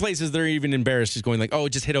some places they're even embarrassed just going like, oh,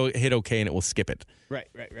 just hit OK and it will skip it. Right.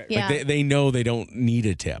 Yeah. Like they know they don't need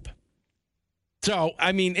a tip. So,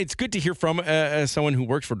 I mean, it's good to hear from someone who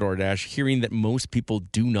works for DoorDash, hearing that most people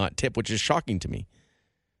do not tip, which is shocking to me.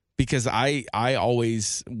 Because I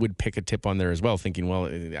always would pick a tip on there as well, thinking, well,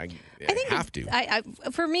 I have to.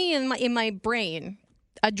 For me, in my brain,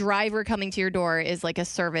 a driver coming to your door is like a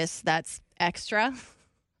service that's extra.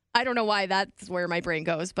 I don't know why that's where my brain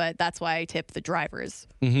goes, but that's why I tip the drivers.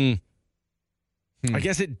 I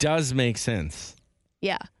guess it does make sense.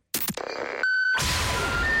 Yeah.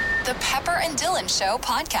 The Pepper and Dylan Show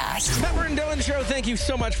podcast. Pepper and Dylan Show, thank you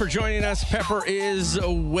so much for joining us. Pepper is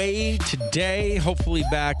away today, hopefully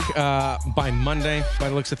back by Monday, by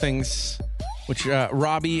the looks of things. Which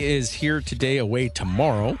Robbie is here today, away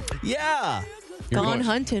tomorrow. Yeah. Gone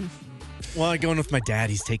hunting. Well, I'm going with my dad.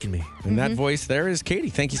 He's taking me. And that voice there is Katie.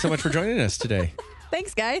 Thank you so much for joining us today.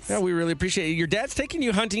 Thanks, guys. Yeah, we really appreciate it. Your dad's taking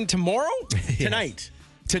you hunting tomorrow? Tonight?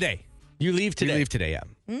 Today. You leave today? We leave today, yeah.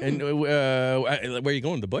 And where are you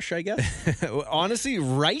going? The bush, I guess? Honestly,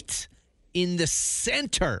 right in the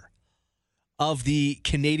center of the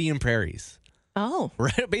Canadian prairies. Oh.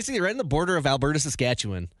 Right, basically right in the border of Alberta,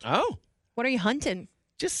 Saskatchewan. Oh. What are you hunting?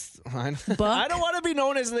 I don't want to be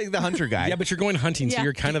known as the hunter guy. Yeah, but you're going hunting, so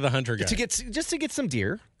you're kind of the hunter guy. To get some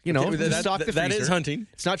deer, you know, stock the freezer. That is hunting.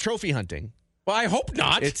 It's not trophy hunting. Well, I hope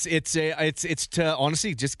not. It's to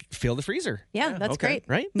honestly just fill the freezer. Yeah, that's great.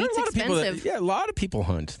 Right? Meat's expensive. A lot of people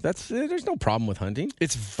hunt. There's no problem with hunting.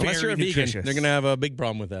 It's Unless you're a very nutritious. vegan, they're going to have a big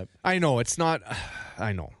problem with that. I know it's not.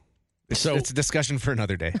 I know. It's a discussion for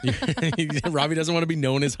another day. Robbie doesn't want to be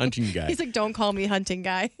known as hunting guy. He's like, don't call me hunting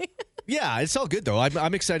guy. Yeah, it's all good though.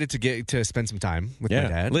 I'm excited to spend some time with my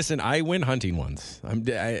dad. Listen, I went hunting once.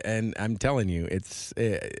 I'm telling you, it's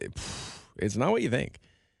not what you think.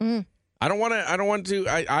 I don't want to.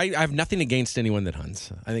 I have nothing against anyone that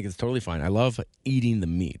hunts. I think it's totally fine. I love eating the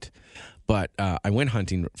meat, but I went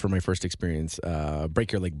hunting for my first experience.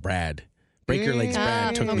 Break Your Leg Brad. Break Your Legs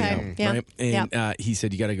Brad took me out, right? And he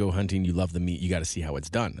said, you got to go hunting. You love the meat. You got to see how it's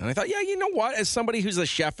done. And I thought, yeah, you know what? As somebody who's a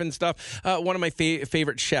chef and stuff, one of my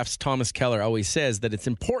favorite chefs, Thomas Keller, always says that it's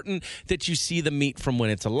important that you see the meat from when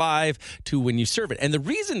it's alive to when you serve it. And the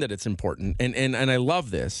reason that it's important, and I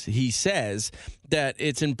love this, he says that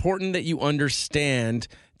it's important that you understand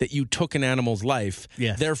that you took an animal's life.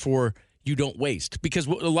 Yes. Therefore, you don't waste, because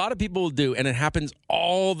what a lot of people will do, and it happens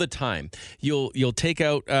all the time. You'll take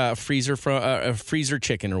out a freezer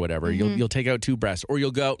chicken or whatever. You'll take out 2 breasts, or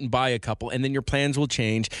you'll go out and buy a couple, and then your plans will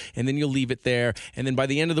change, and then you'll leave it there, and then by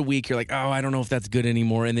the end of the week you're like, oh, I don't know if that's good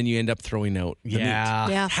anymore, and then you end up throwing out the meat.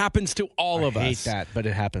 Yeah. Happens to all of us. I hate that, but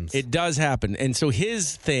it happens. It does happen, and so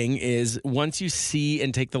his thing is once you see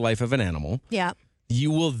and take the life of an animal,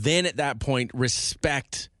 you will then at that point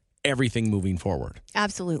respect everything moving forward.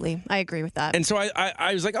 Absolutely. I agree with that. And so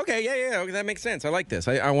I was like, okay, yeah, that makes sense. I like this.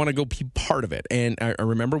 I want to go be part of it. And I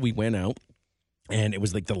remember we went out, and it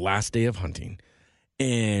was like the last day of hunting,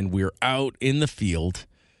 and we were out in the field,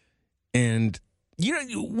 and you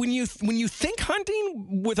know, when you think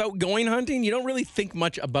hunting without going hunting, you don't really think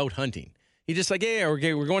much about hunting. You're just like, yeah,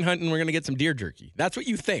 okay, we're going hunting, we're going to get some deer jerky. That's what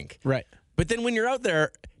you think. Right. But then when you're out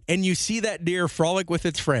there and you see that deer frolic with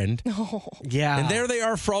its friend. Yeah. And there they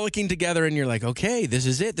are frolicking together, and you're like, okay, this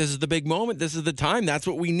is it. This is the big moment. This is the time. That's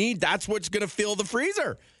what we need. That's what's going to fill the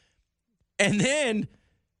freezer. And then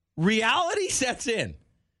reality sets in,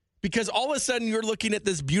 because all of a sudden you're looking at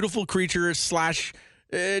this beautiful creature /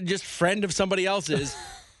 just friend of somebody else's,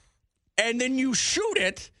 and then you shoot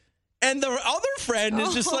it. And the other friend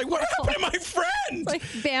is just like, what happened to my friend? Like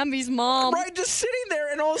Bambi's mom. Right, just sitting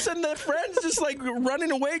there, and all of a sudden the friend's just like running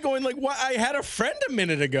away going like, what? I had a friend a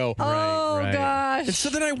minute ago. Oh, gosh. And so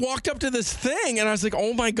then I walked up to this thing, and I was like,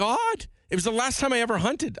 oh my God. It was the last time I ever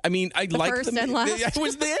hunted. I mean, I liked first and last. It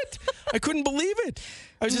was it. I couldn't believe it.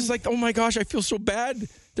 I was just like, oh my gosh, I feel so bad.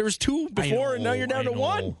 There was 2 before, and now you're down to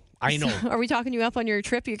 1. I know. Are we talking you up on your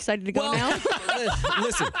trip? You excited to go now?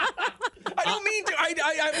 Listen. I don't mean to.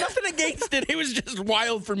 I have nothing against it. It was just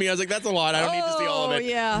wild for me. I was like, that's a lot. I don't need to see all of it.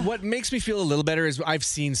 Yeah. What makes me feel a little better is I've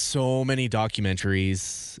seen so many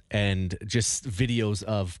documentaries and just videos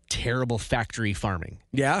of terrible factory farming.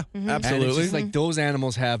 Yeah, absolutely. And it's just like those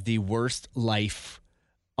animals have the worst life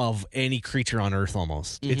of any creature on earth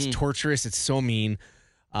almost. It's torturous. It's so mean.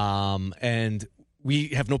 And we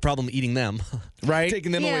have no problem eating them. Right.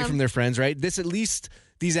 Taking them away from their friends, right? This at least...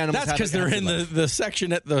 These animals. That's because they're in the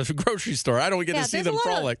section at the grocery store. I don't get to see them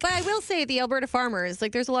frolic. But I will say the Alberta farmers,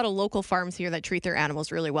 like there's a lot of local farms here that treat their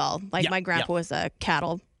animals really well. Like my grandpa was a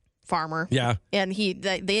cattle farmer. Yeah. And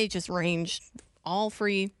they just ranged all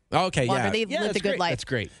free. Okay, water. yeah. They lived a good life. That's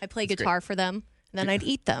great. I play guitar for them. And then I'd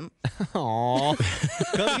eat them. Aw.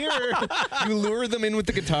 Come here. You lure them in with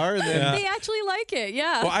the guitar. And then They actually like it,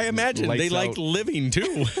 yeah. Well, I imagine they like living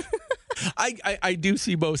too. I do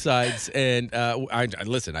see both sides, and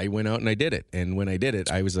listen. I went out and I did it, and when I did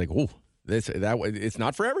it, I was like, "Oh, it's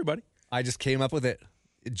not for everybody." I just came up with it.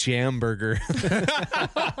 Jam burger.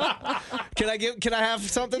 Can I have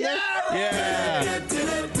something there? Yeah.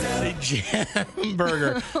 A jam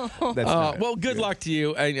burger. Well, good luck to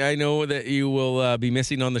you. I know that you will be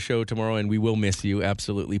missing on the show tomorrow, and we will miss you,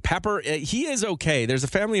 absolutely. Pepper, he is okay. There's a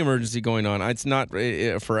family emergency going on. It's not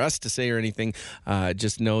for us to say or anything.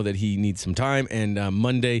 Just know that he needs some time, and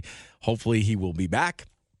Monday, hopefully he will be back.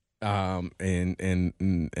 And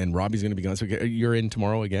Robbie's going to be gone. So you're in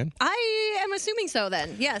tomorrow again? I am I'm assuming so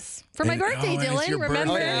then. Yes. For my And- birthday, and it's Dylan. your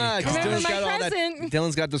Remember? birthday. Yeah, 'cause Remember Dylan's my got all that- present.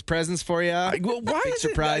 Dylan's got those presents for you. Well, why Big is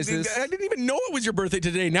surprises. I didn't even know it was your birthday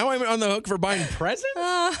today. Now I'm on the hook for buying presents?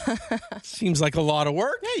 Seems like a lot of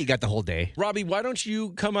work. Yeah, you got the whole day. Robbie, why don't you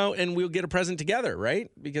come out and we'll get a present together, right?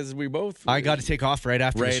 Because we both... I got to take off right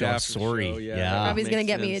after the show. after the Sorry. show, yeah. Robbie's going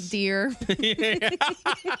to Makes get me a sense. deer.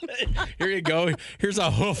 Here you go. Here's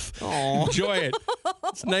a hoof. Enjoy it.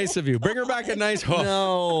 It's nice of you. Bring her back a nice hoof.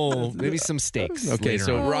 No, maybe some steaks. Okay, later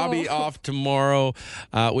so on. Robbie off tomorrow,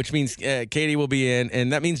 which means Katie will be in,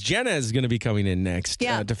 and that means Jenna is going to be coming in next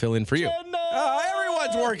to fill in for you.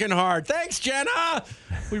 Everyone's working hard. Thanks, Jenna.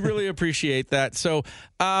 We really appreciate that. So,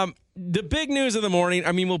 the big news of the morning,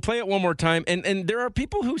 I mean, we'll play it one more time, and there are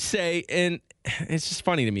people who say, and it's just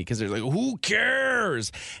funny to me because they're like, who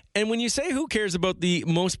cares? And when you say who cares about the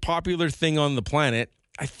most popular thing on the planet,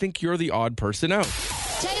 I think you're the odd person out.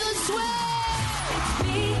 Taylor Swift!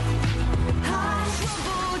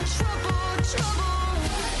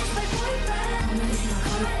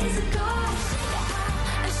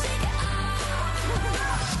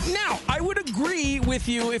 Now, I would agree with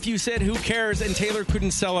you if you said who cares and Taylor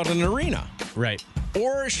couldn't sell out an arena. Right.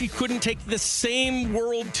 Or she couldn't take the same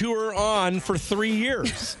world tour on for 3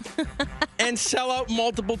 years and sell out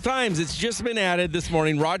multiple times. It's just been added this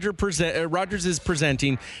morning. Rogers is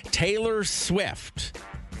presenting Taylor Swift,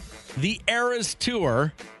 the Eras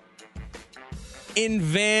Tour in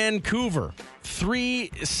Vancouver.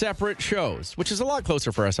 3 separate shows, which is a lot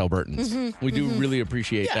closer for us Albertans. We do really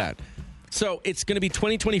appreciate that. So it's going to be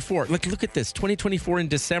 2024. Look at this, 2024 in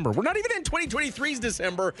December. We're not even in 2023's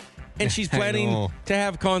December, and she's planning to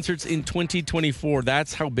have concerts in 2024.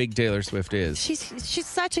 That's how big Taylor Swift is. She's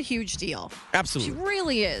such a huge deal. Absolutely. She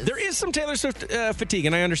really is. There is some Taylor Swift fatigue,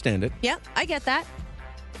 and I understand it. Yeah, I get that.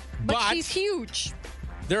 But But she's huge.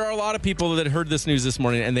 there are a lot of people that heard this news this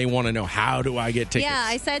morning, and they want to know, how do I get tickets? Yeah,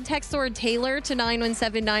 I said text the word Taylor to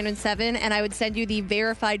 917-917, and I would send you the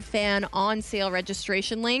verified fan on sale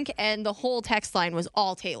registration link, and the whole text line was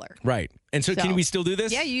all Taylor. Right. And so, can we still do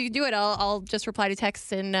this? Yeah, you can do it. I'll just reply to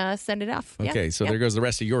texts and send it off. Okay, Yeah. so Yeah. there goes the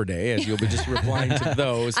rest of your day, as you'll be just replying to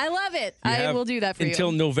those. I love it. You I have will do that for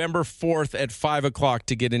until you. November 4th at 5 o'clock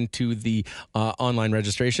to get into the online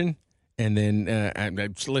registration. And then,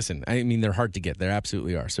 listen, I mean, they're hard to get. They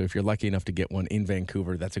absolutely are. So if you're lucky enough to get one in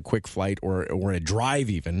Vancouver, that's a quick flight or a drive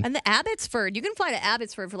even. And the Abbotsford, you can fly to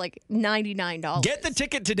Abbotsford for like $99. Get the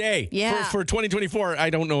ticket today Yeah. for 2024.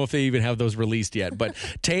 I don't know if they even have those released yet, but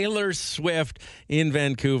Taylor Swift in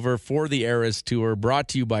Vancouver for the Eras Tour, brought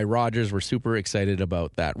to you by Rogers. We're super excited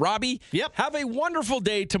about that. Robbie, have a wonderful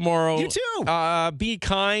day tomorrow. You too. Be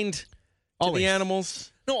kind to Always. the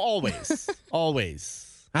animals. No, always. Always.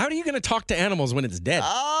 How are you going to talk to animals when it's dead?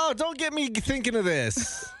 Oh, don't get me thinking of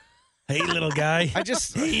this. Hey, little guy.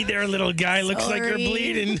 Hey there, little guy. Looks like you're Sorry.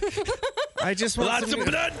 bleeding. I just want Lots of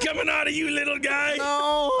somebody- blood coming out of you, little guy. No.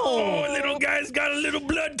 Oh, little guy's got a little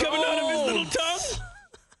blood coming out of his little tongue.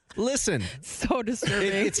 Listen, So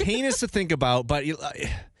disturbing. it's heinous to think about, but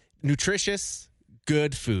nutritious,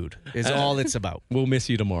 good food is all it's about. We'll miss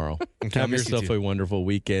you tomorrow. Okay, I'll Have miss you yourself too. a wonderful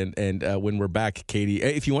weekend. And when we're back, Katie,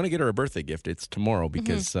 if you want to get her a birthday gift, it's tomorrow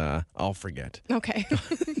because I'll forget. Okay.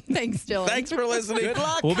 Thanks, Dylan. Thanks for listening. Good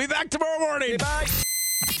luck. We'll be back tomorrow morning. Bye.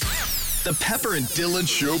 The Pepper and Dylan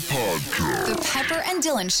Show Podcast. The Pepper and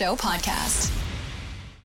Dylan Show podcast.